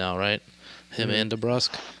COVID right now, right? Him and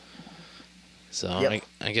DeBrusk. So yep.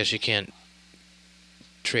 I guess you can't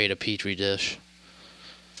trade a petri dish.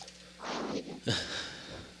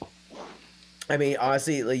 I mean,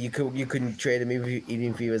 honestly, like you couldn't trade him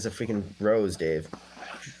even if he was a freaking rose, Dave.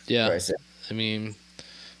 Yeah, I mean,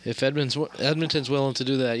 if Edmonton's willing to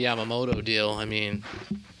do that Yamamoto deal, I mean,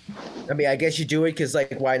 I guess you do it because,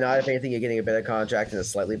 like, why not? If anything, you're getting a better contract and a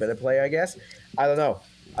slightly better player, I guess. I don't know.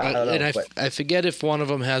 I forget if one of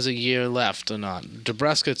them has a year left or not.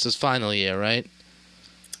 DeBrusk, it's his final year, right?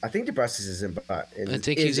 I think DeBrusk is in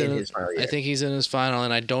his final year. I think he's in his final,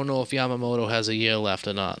 and I don't know if Yamamoto has a year left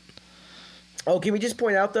or not. Oh, can we just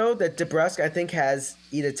point out, though, that DeBrusk, I think, has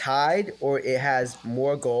either tied or it has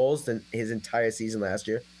more goals than his entire season last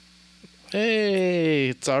year? Hey,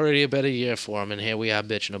 it's already a better year for him, and here we are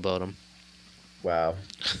bitching about him. Wow.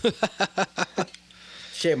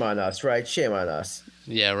 Shame on us, right? Shame on us.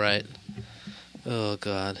 Yeah, right. Oh,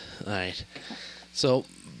 God. All right. So,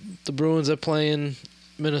 the Bruins are playing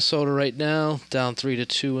Minnesota right now, down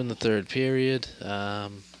 3-2 in the third period.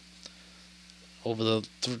 Over the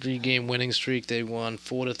 3-game winning streak, they won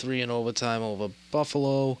 4-3 in overtime over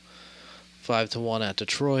Buffalo, 5-1 at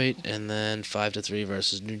Detroit, and then 5-3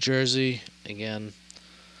 versus New Jersey. Again,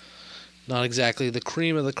 not exactly the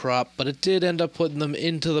cream of the crop, but it did end up putting them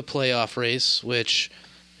into the playoff race, which,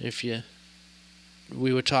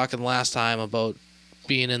 we were talking last time about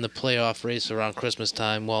being in the playoff race around Christmas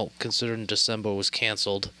time. Well, considering December was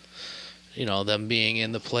canceled, them being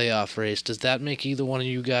in the playoff race, does that make either one of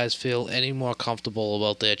you guys feel any more comfortable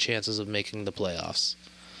about their chances of making the playoffs?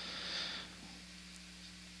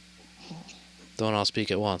 Don't all speak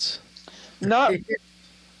at once. Not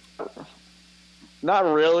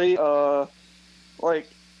really. Like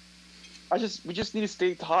we just need to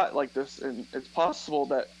stay hot like this, and it's possible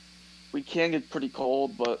that we can get pretty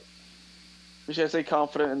cold, but we should stay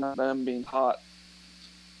confident in them being hot.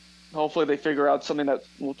 Hopefully, they figure out something that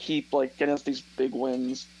will keep like getting us these big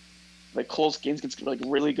wins, like close games against like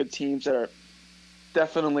really good teams that are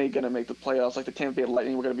definitely going to make the playoffs. Like the Tampa Bay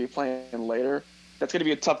Lightning, we're going to be playing later. That's going to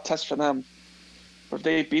be a tough test for them. But if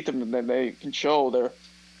they beat them, then they can show they're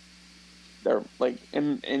like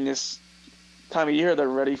in this time of year they're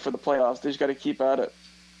ready for the playoffs. They just got to keep at it.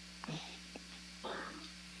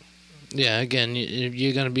 Yeah, again,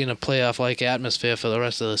 you're going to be in a playoff-like atmosphere for the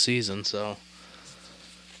rest of the season, so.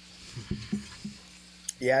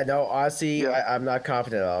 Yeah, no, honestly, I'm not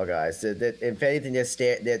confident at all, guys. That if anything,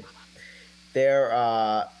 that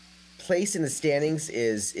their place in the standings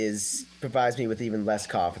is provides me with even less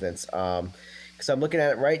confidence. Because I'm looking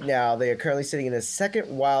at it right now, they are currently sitting in the second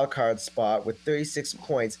wild card spot with 36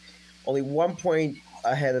 points, only 1 point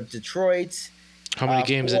ahead of Detroit. How many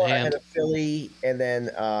games in 4 hand? ahead of Philly, and then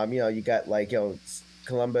you got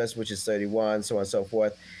Columbus, which is 31, so on and so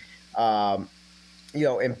forth. And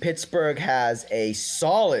Pittsburgh has a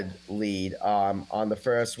solid lead on the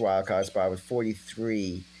first wild card spot with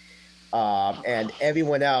 43. And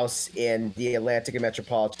everyone else in the Atlantic and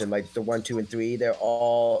Metropolitan, like the 1, 2, and 3, they're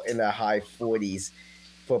all in the high 40s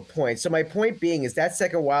for points. So my point being is that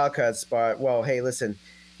second wild card spot, well, hey, listen,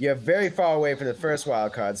 you're very far away from the first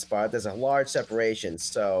wild card spot. There's a large separation.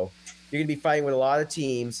 So you're going to be fighting with a lot of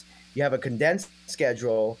teams. You have a condensed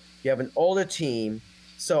schedule. You have an older team.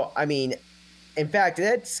 So, I mean, in fact,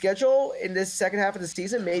 that schedule in this second half of the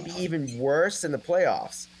season may be even worse than the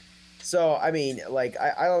playoffs. So, I mean, like,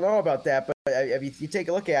 I don't know about that, but if you take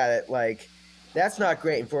a look at it, like, that's not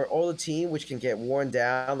great. And for an older team, which can get worn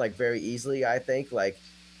down, like, very easily, I think, like,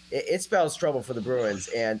 it spells trouble for the Bruins.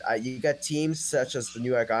 And you got teams such as the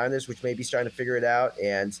New York Islanders, which may be starting to figure it out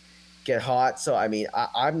and get hot. So, I mean,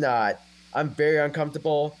 I'm very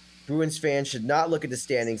uncomfortable. Bruins fans should not look at the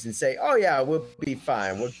standings and say, oh, yeah, we'll be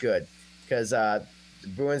fine. We're good. Because the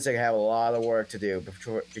Bruins are going to have a lot of work to do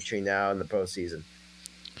between now and the postseason.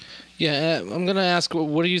 Yeah, I'm going to ask,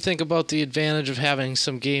 what do you think about the advantage of having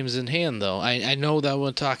some games in hand, though? I know that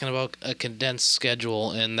we're talking about a condensed schedule,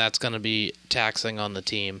 and that's going to be taxing on the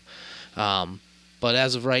team. But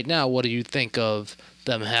as of right now, what do you think of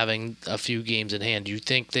them having a few games in hand? Do you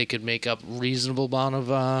think they could make up reasonable amount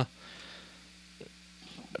of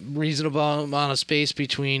space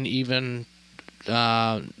between even,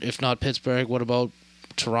 if not Pittsburgh, what about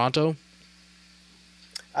Toronto?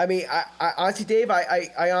 I mean, I honestly, Dave,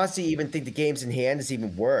 I honestly even think the games in hand is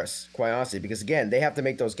even worse, quite honestly, because, again, they have to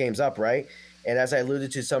make those games up, right? And as I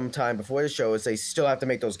alluded to sometime before the show, is they still have to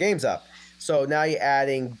make those games up. So now you're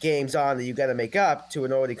adding games on that you got to make up to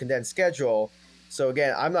an already condensed schedule. So,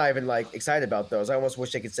 again, I'm not even, like, excited about those. I almost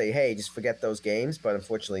wish they could say, hey, just forget those games, but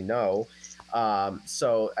unfortunately, no.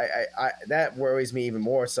 So I that worries me even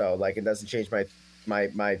more so. Like, it doesn't change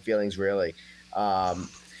my feelings, really.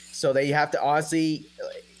 So they have to, honestly,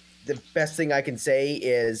 the best thing I can say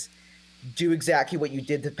is do exactly what you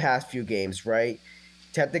did the past few games, right?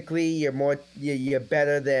 Technically, you're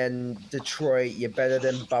better than Detroit. You're better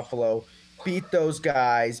than Buffalo. Beat those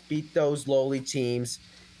guys. Beat those lowly teams,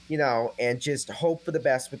 and just hope for the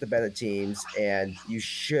best with the better teams. And you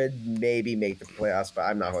should maybe make the playoffs, but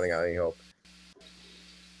I'm not holding out any hope.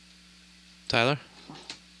 Tyler?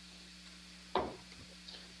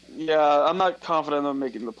 Yeah, I'm not confident of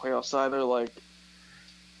making the playoffs either. Like,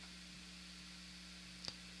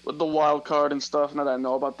 with the wild card and stuff, now that I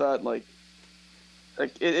know about that, like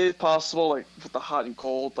it is possible, like, with the hot and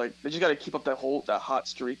cold, like, they just got to keep up that hot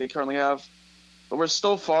streak they currently have. But we're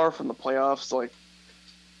so far from the playoffs, so, like,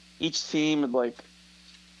 each team, like,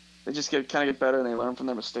 they just kind of get better and they learn from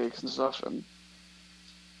their mistakes and stuff. And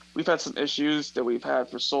we've had some issues that we've had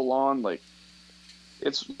for so long, like,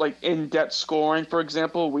 it's like in-depth scoring, for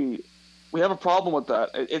example. We have a problem with that.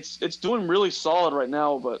 It's doing really solid right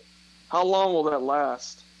now, but how long will that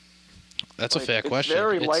last? That's a fair question. It's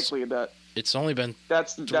very likely that it's only been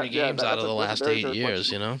three games out of the last 8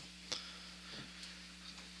 years.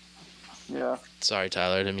 Yeah. Sorry,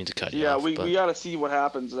 Tyler. I didn't mean to cut you off. Yeah, we got to see what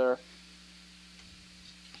happens there.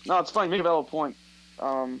 No, it's fine. You make a valid point.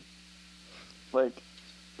 Like,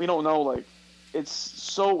 we don't know, like,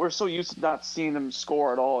 we're so used to not seeing them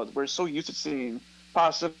score at all. We're so used to seeing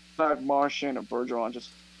Pasternak, Marchand, or Bergeron just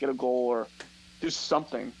get a goal or do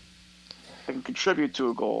something that can contribute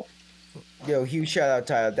to a goal. Huge shout out,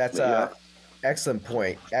 Tyler. That's excellent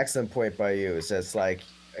point. Excellent point by you. It's just like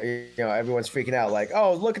everyone's freaking out like,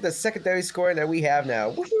 oh, look at the secondary scoring that we have now.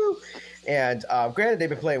 Woo-hoo! And granted, they've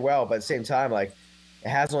been playing well, but at the same time, like, it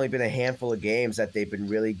has only been a handful of games that they've been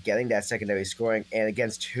really getting that secondary scoring, and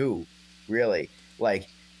against who, really? Like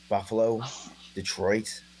Buffalo,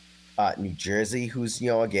 Detroit, New Jersey, who's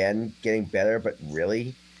again getting better, but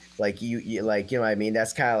really, like you like what I mean.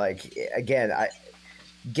 That's kind of like, again, I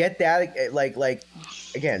get that, like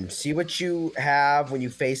again, see what you have when you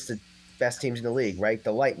face the best teams in the league, right?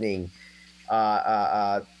 The Lightning,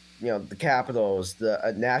 the Capitals,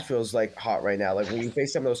 the Nashville's like hot right now. Like when you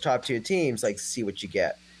face some of those top tier teams, like see what you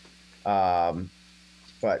get.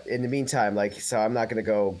 But in the meantime, so I'm not going to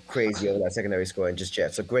go crazy over that secondary scoring just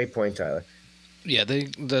yet. So great point, Tyler. Yeah,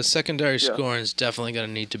 the secondary scoring is definitely going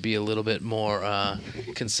to need to be a little bit more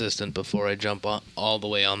consistent before I jump all the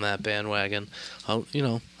way on that bandwagon. I'll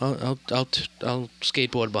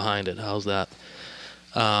skateboard behind it. How's that?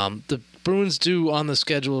 The Bruins do on the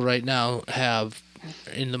schedule right now have,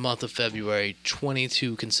 in the month of February,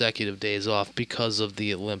 22 consecutive days off because of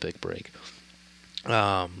the Olympic break.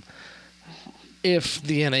 If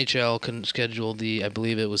the NHL can schedule I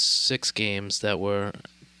believe it was 6 games that were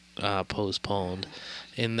postponed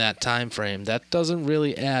in that time frame, that doesn't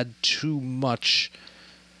really add too much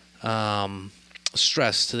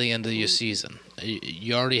stress to the end of your season.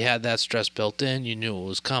 You already had that stress built in. You knew it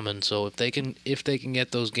was coming. So if they can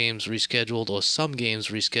get those games rescheduled, or some games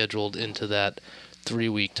rescheduled into that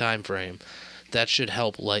 3-week time frame, that should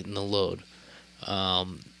help lighten the load.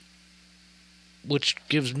 Which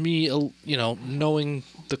gives me, knowing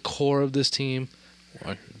the core of this team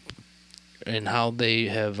and how they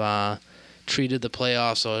have treated the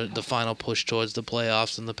playoffs or the final push towards the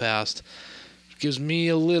playoffs in the past, gives me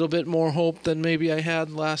a little bit more hope than maybe I had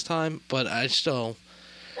last time. But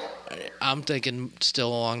I'm thinking still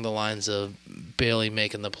along the lines of barely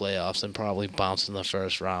making the playoffs and probably bouncing the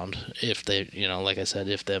first round if they, like I said,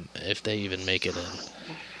 if they even make it in.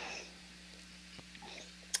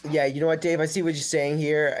 Yeah, you know what, Dave? I see what you're saying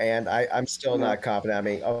here, and I'm still not confident. I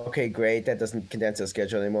mean, okay, great. That doesn't condense the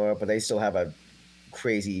schedule anymore, but they still have a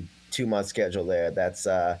crazy 2-month schedule there. That's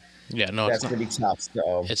that's going to be tough.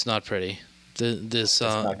 So it's not pretty. There's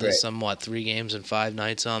some 3 games and 5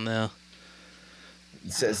 nights on there.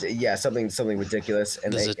 It says something ridiculous.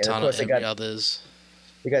 And there's a ton of others.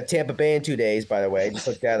 They got Tampa Bay in 2 days, by the way. Just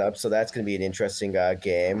look that up. So that's going to be an interesting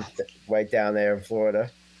game right down there in Florida.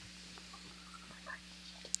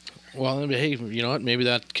 Well, hey, you know what? Maybe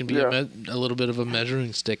that can be a little bit of a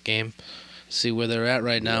measuring stick game. See where they're at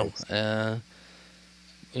right now.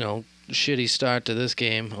 Shitty start to this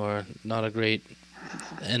game, or not a great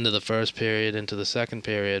end of the first period into the second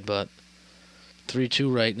period, but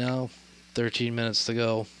 3-2 right now, 13 minutes to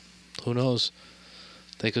go. Who knows?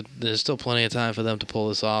 There's still plenty of time for them to pull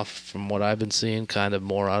this off. From what I've been seeing, kind of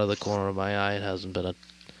more out of the corner of my eye. It hasn't been a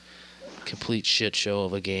complete shit show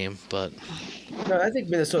of a game, but no, I think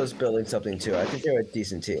Minnesota's building something too. I think they're a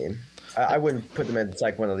decent team. I wouldn't put them in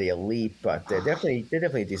like one of the elite, but they're definitely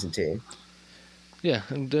a decent team. Yeah,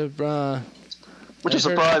 and which is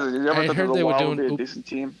surprising. You never thought the Wild would be a decent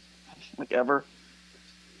team, like ever.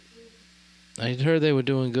 I heard they were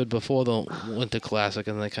doing good before the Winter Classic,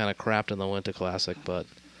 and they kind of crapped in the Winter Classic, but.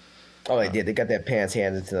 Oh, they did. They got their pants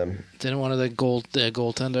handed to them. Didn't one of their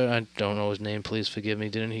goaltender, I don't know his name, please forgive me,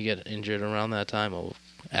 didn't he get injured around that time? Or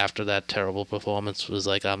after that terrible performance was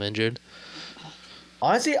like, I'm injured?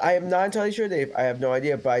 Honestly, I am not entirely sure, Dave. I have no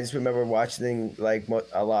idea, but I just remember watching like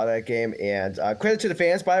a lot of that game. And credit to the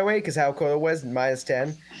fans, by the way, because how cold it was,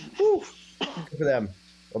 -10. Whew. Good for them.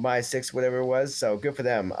 Or -6, whatever it was. So good for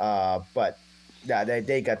them. But yeah,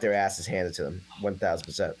 they got their asses handed to them,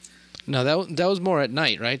 1,000%. No, that was more at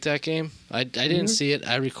night, right? That game, I didn't see it.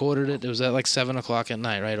 I recorded it. It was at like 7 o'clock at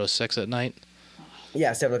night, right? Or 6 at night.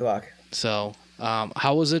 Yeah, 7 o'clock. So,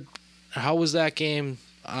 how was it? How was that game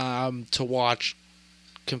to watch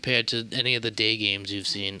compared to any of the day games you've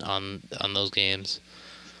seen on those games?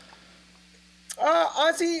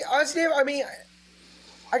 Honestly, Dave, I mean,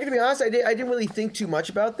 I gotta be honest. I didn't really think too much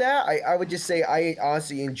about that. I would just say I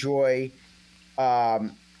honestly enjoy.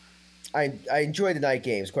 I enjoy the night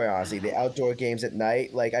games, quite honestly. The outdoor games at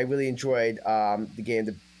night. Like, I really enjoyed the game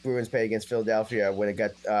the Bruins played against Philadelphia when it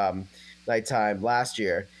got nighttime last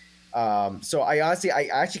year. So I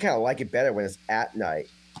actually kind of like it better when it's at night,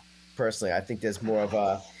 personally. I think there's more of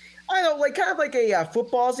a, I don't know, like kind of like a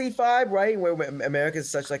football-y vibe, right? Where America is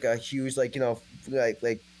such like a huge, like,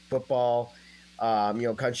 like football,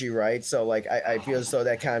 country, right? So, like, I feel as though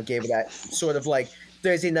that kind of gave it that sort of like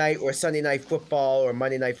Thursday night or Sunday night football or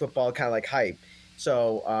Monday night football kind of like hype.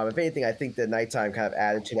 So if anything, I think the nighttime kind of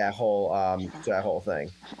added to that whole thing.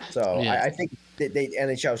 So yeah. I think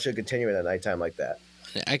NHL should continue at a nighttime like that.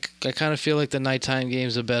 I kind of feel like the nighttime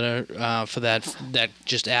games are better for that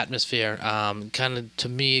just atmosphere. Kind of, to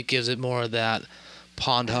me, it gives it more of that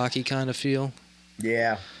pond hockey kind of feel.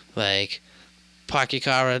 Yeah. Like, park your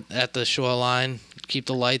car at the shoreline, keep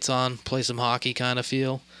the lights on, play some hockey kind of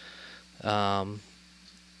feel. Tyler,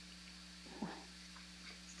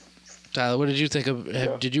 what did you think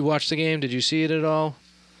of? Did you watch the game? Did you see it at all?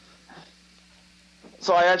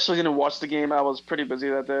 So I actually didn't watch the game. I was pretty busy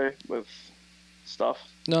that day with stuff.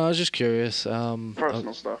 No, I was just curious.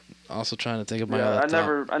 Personal stuff. Also trying to think of my Yeah,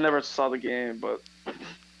 other I never saw the game, but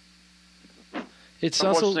it's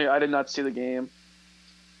unfortunately also I did not see the game.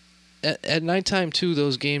 at nighttime too.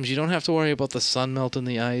 Those games you don't have to worry about the sun melting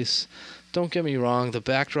the ice. Don't get me wrong. The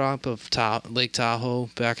backdrop of Lake Tahoe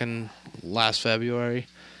back in last February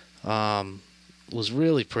was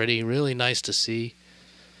really pretty, really nice to see.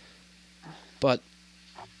 But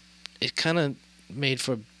it kind of made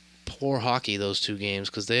for poor hockey, those two games,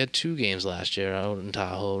 because they had two games last year out in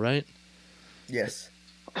Tahoe, right? Yes.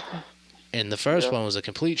 And the first one was a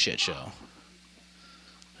complete shit show.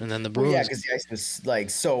 And then the Well, Bruins... yeah, because the ice was like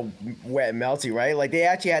so wet and melty, right? Like they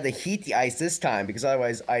actually had to heat the ice this time because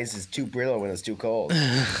otherwise ice is too brittle when it's too cold.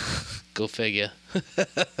 Go figure.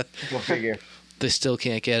 Go figure. They still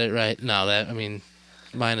can't get it right. No,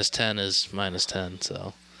 -10 is -10,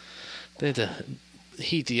 so they had to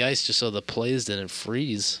heat the ice just so the players didn't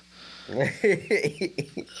freeze.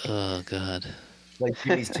 Oh, God. Like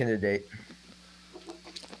Jimmy's Tinder date.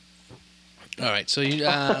 All right, so you,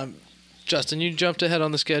 Justin, you jumped ahead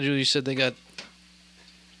on the schedule. You said the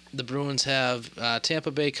Bruins have Tampa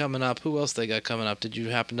Bay coming up. Who else they got coming up? Did you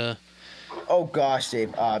happen to? Oh gosh,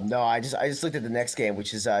 Dave. No, I just looked at the next game,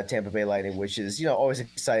 which is Tampa Bay Lightning, which is always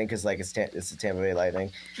exciting because like it's the Tampa Bay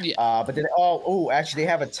Lightning. Yeah. But then actually they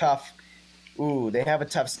have a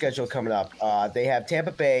tough schedule coming up. They have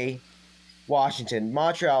Tampa Bay, Washington,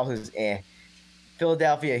 Montreal, who's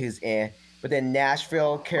Philadelphia, who's but then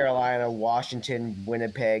Nashville, Carolina, Washington,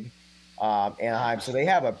 Winnipeg, Anaheim. So they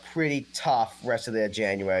have a pretty tough rest of their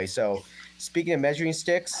January. So speaking of measuring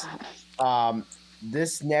sticks,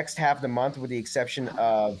 this next half of the month, with the exception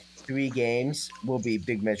of 3 games, will be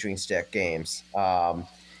big measuring stick games.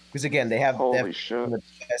 Because again, they have one of the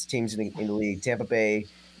best teams in the league: Tampa Bay,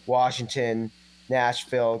 Washington,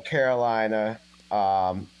 Nashville, Carolina,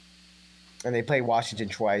 and they play Washington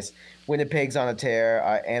twice. Winnipeg's on a tear.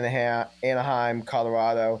 Anaheim,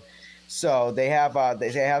 Colorado. So they have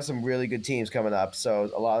some really good teams coming up.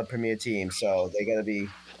 So a lot of premier teams. So they got to be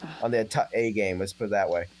on their A game. Let's put it that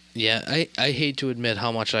way. Yeah, I hate to admit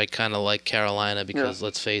how much I kind of like Carolina because,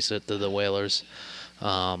 let's face it, they're the Whalers.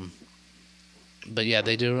 But yeah,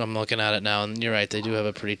 they do. I'm looking at it now, and you're right. They do have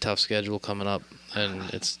a pretty tough schedule coming up,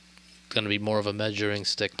 and it's going to be more of a measuring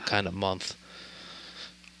stick kind of month.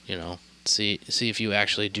 See if you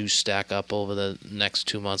actually do stack up over the next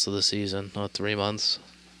 2 months of the season, or 3 months.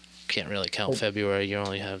 Can't really count February. You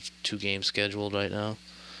only have 2 games scheduled right now.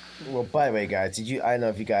 Well, by the way, guys, I don't know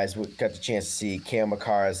if you guys got the chance to see Cale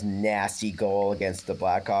Makar's nasty goal against the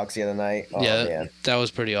Blackhawks the other night. Oh, yeah, man. That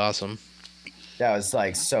was pretty awesome. That was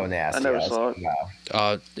like so nasty. I never saw it.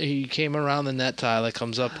 Wow. He came around the net, Tyler,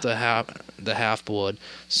 comes up the half board,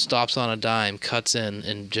 stops on a dime, cuts in,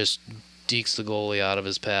 and just dekes the goalie out of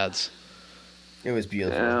his pads. It was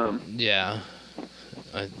beautiful. Yeah.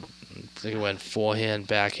 I think it went forehand,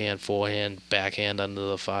 backhand under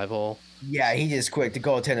the 5-hole. Yeah, he just quick. The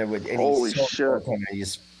goaltender would. Holy shit! He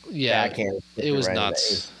just backhand. It was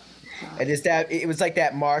nuts. And it was like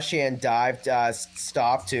that Marchand dive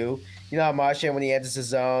stop too. You know how Marchand, when he enters the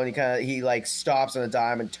zone, he stops on a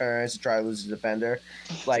dime and turns to try to lose the defender.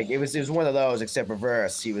 Like it was one of those, except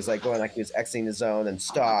reverse. He was like going like he was exiting the zone and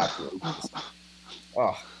stopped. It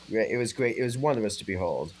was great. It was wondrous to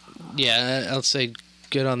behold. Yeah, I'll say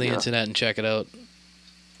get on the internet and check it out.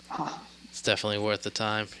 It's definitely worth your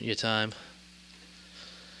time.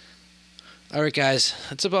 All right, guys,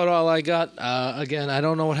 that's about all I got. Again, I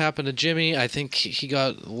don't know what happened to Jimmy. I think he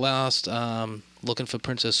got lost looking for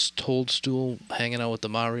Princess Toadstool, hanging out with the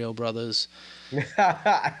Mario brothers. He's in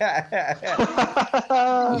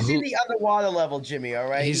the underwater level, Jimmy, all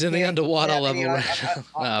right? He's in the underwater level right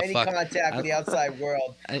now. Any contact with the outside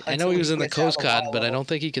world. I know he was in the Coast Guard, but I don't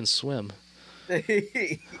think he can swim.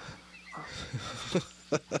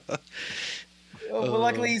 Well,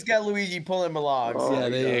 luckily he's got Luigi pulling him along. Yeah,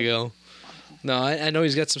 there you go. No, I know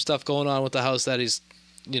he's got some stuff going on with the house that he's,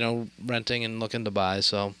 renting and looking to buy,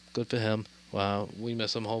 so good for him. Wow, we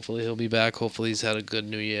miss him. Hopefully he'll be back. Hopefully he's had a good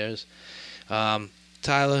New Year's.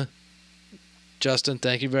 Tyler, Justin,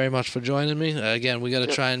 thank you very much for joining me. Again, we got to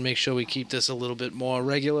try and make sure we keep this a little bit more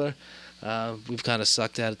regular. We've kind of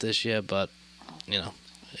sucked at it this year, but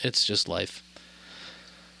it's just life.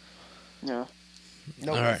 Yeah.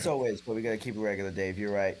 No, All right. it's always, but we gotta keep it regular, Dave.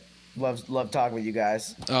 You're right. Love talking with you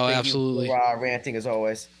guys. Oh, Thank absolutely. You for, ranting as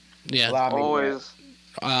always. Yeah. Allow me to Always.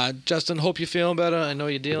 Justin, hope you're feeling better. I know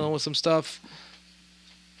you're dealing with some stuff.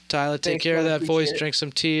 Tyler, take Thanks, care of brother. that voice. Appreciate it. Drink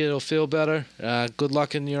some tea. It'll feel better. Good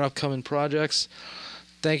luck in your upcoming projects.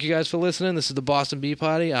 Thank you guys for listening. This is the Boston Bee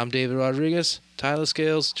Party. I'm David Rodriguez, Tyler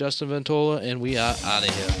Scales, Justin Ventola, and we are out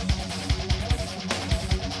of here.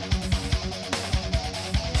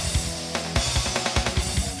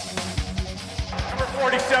 Number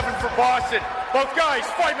 47 for Boston. Both guys,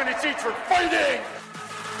 5 minutes each for fighting.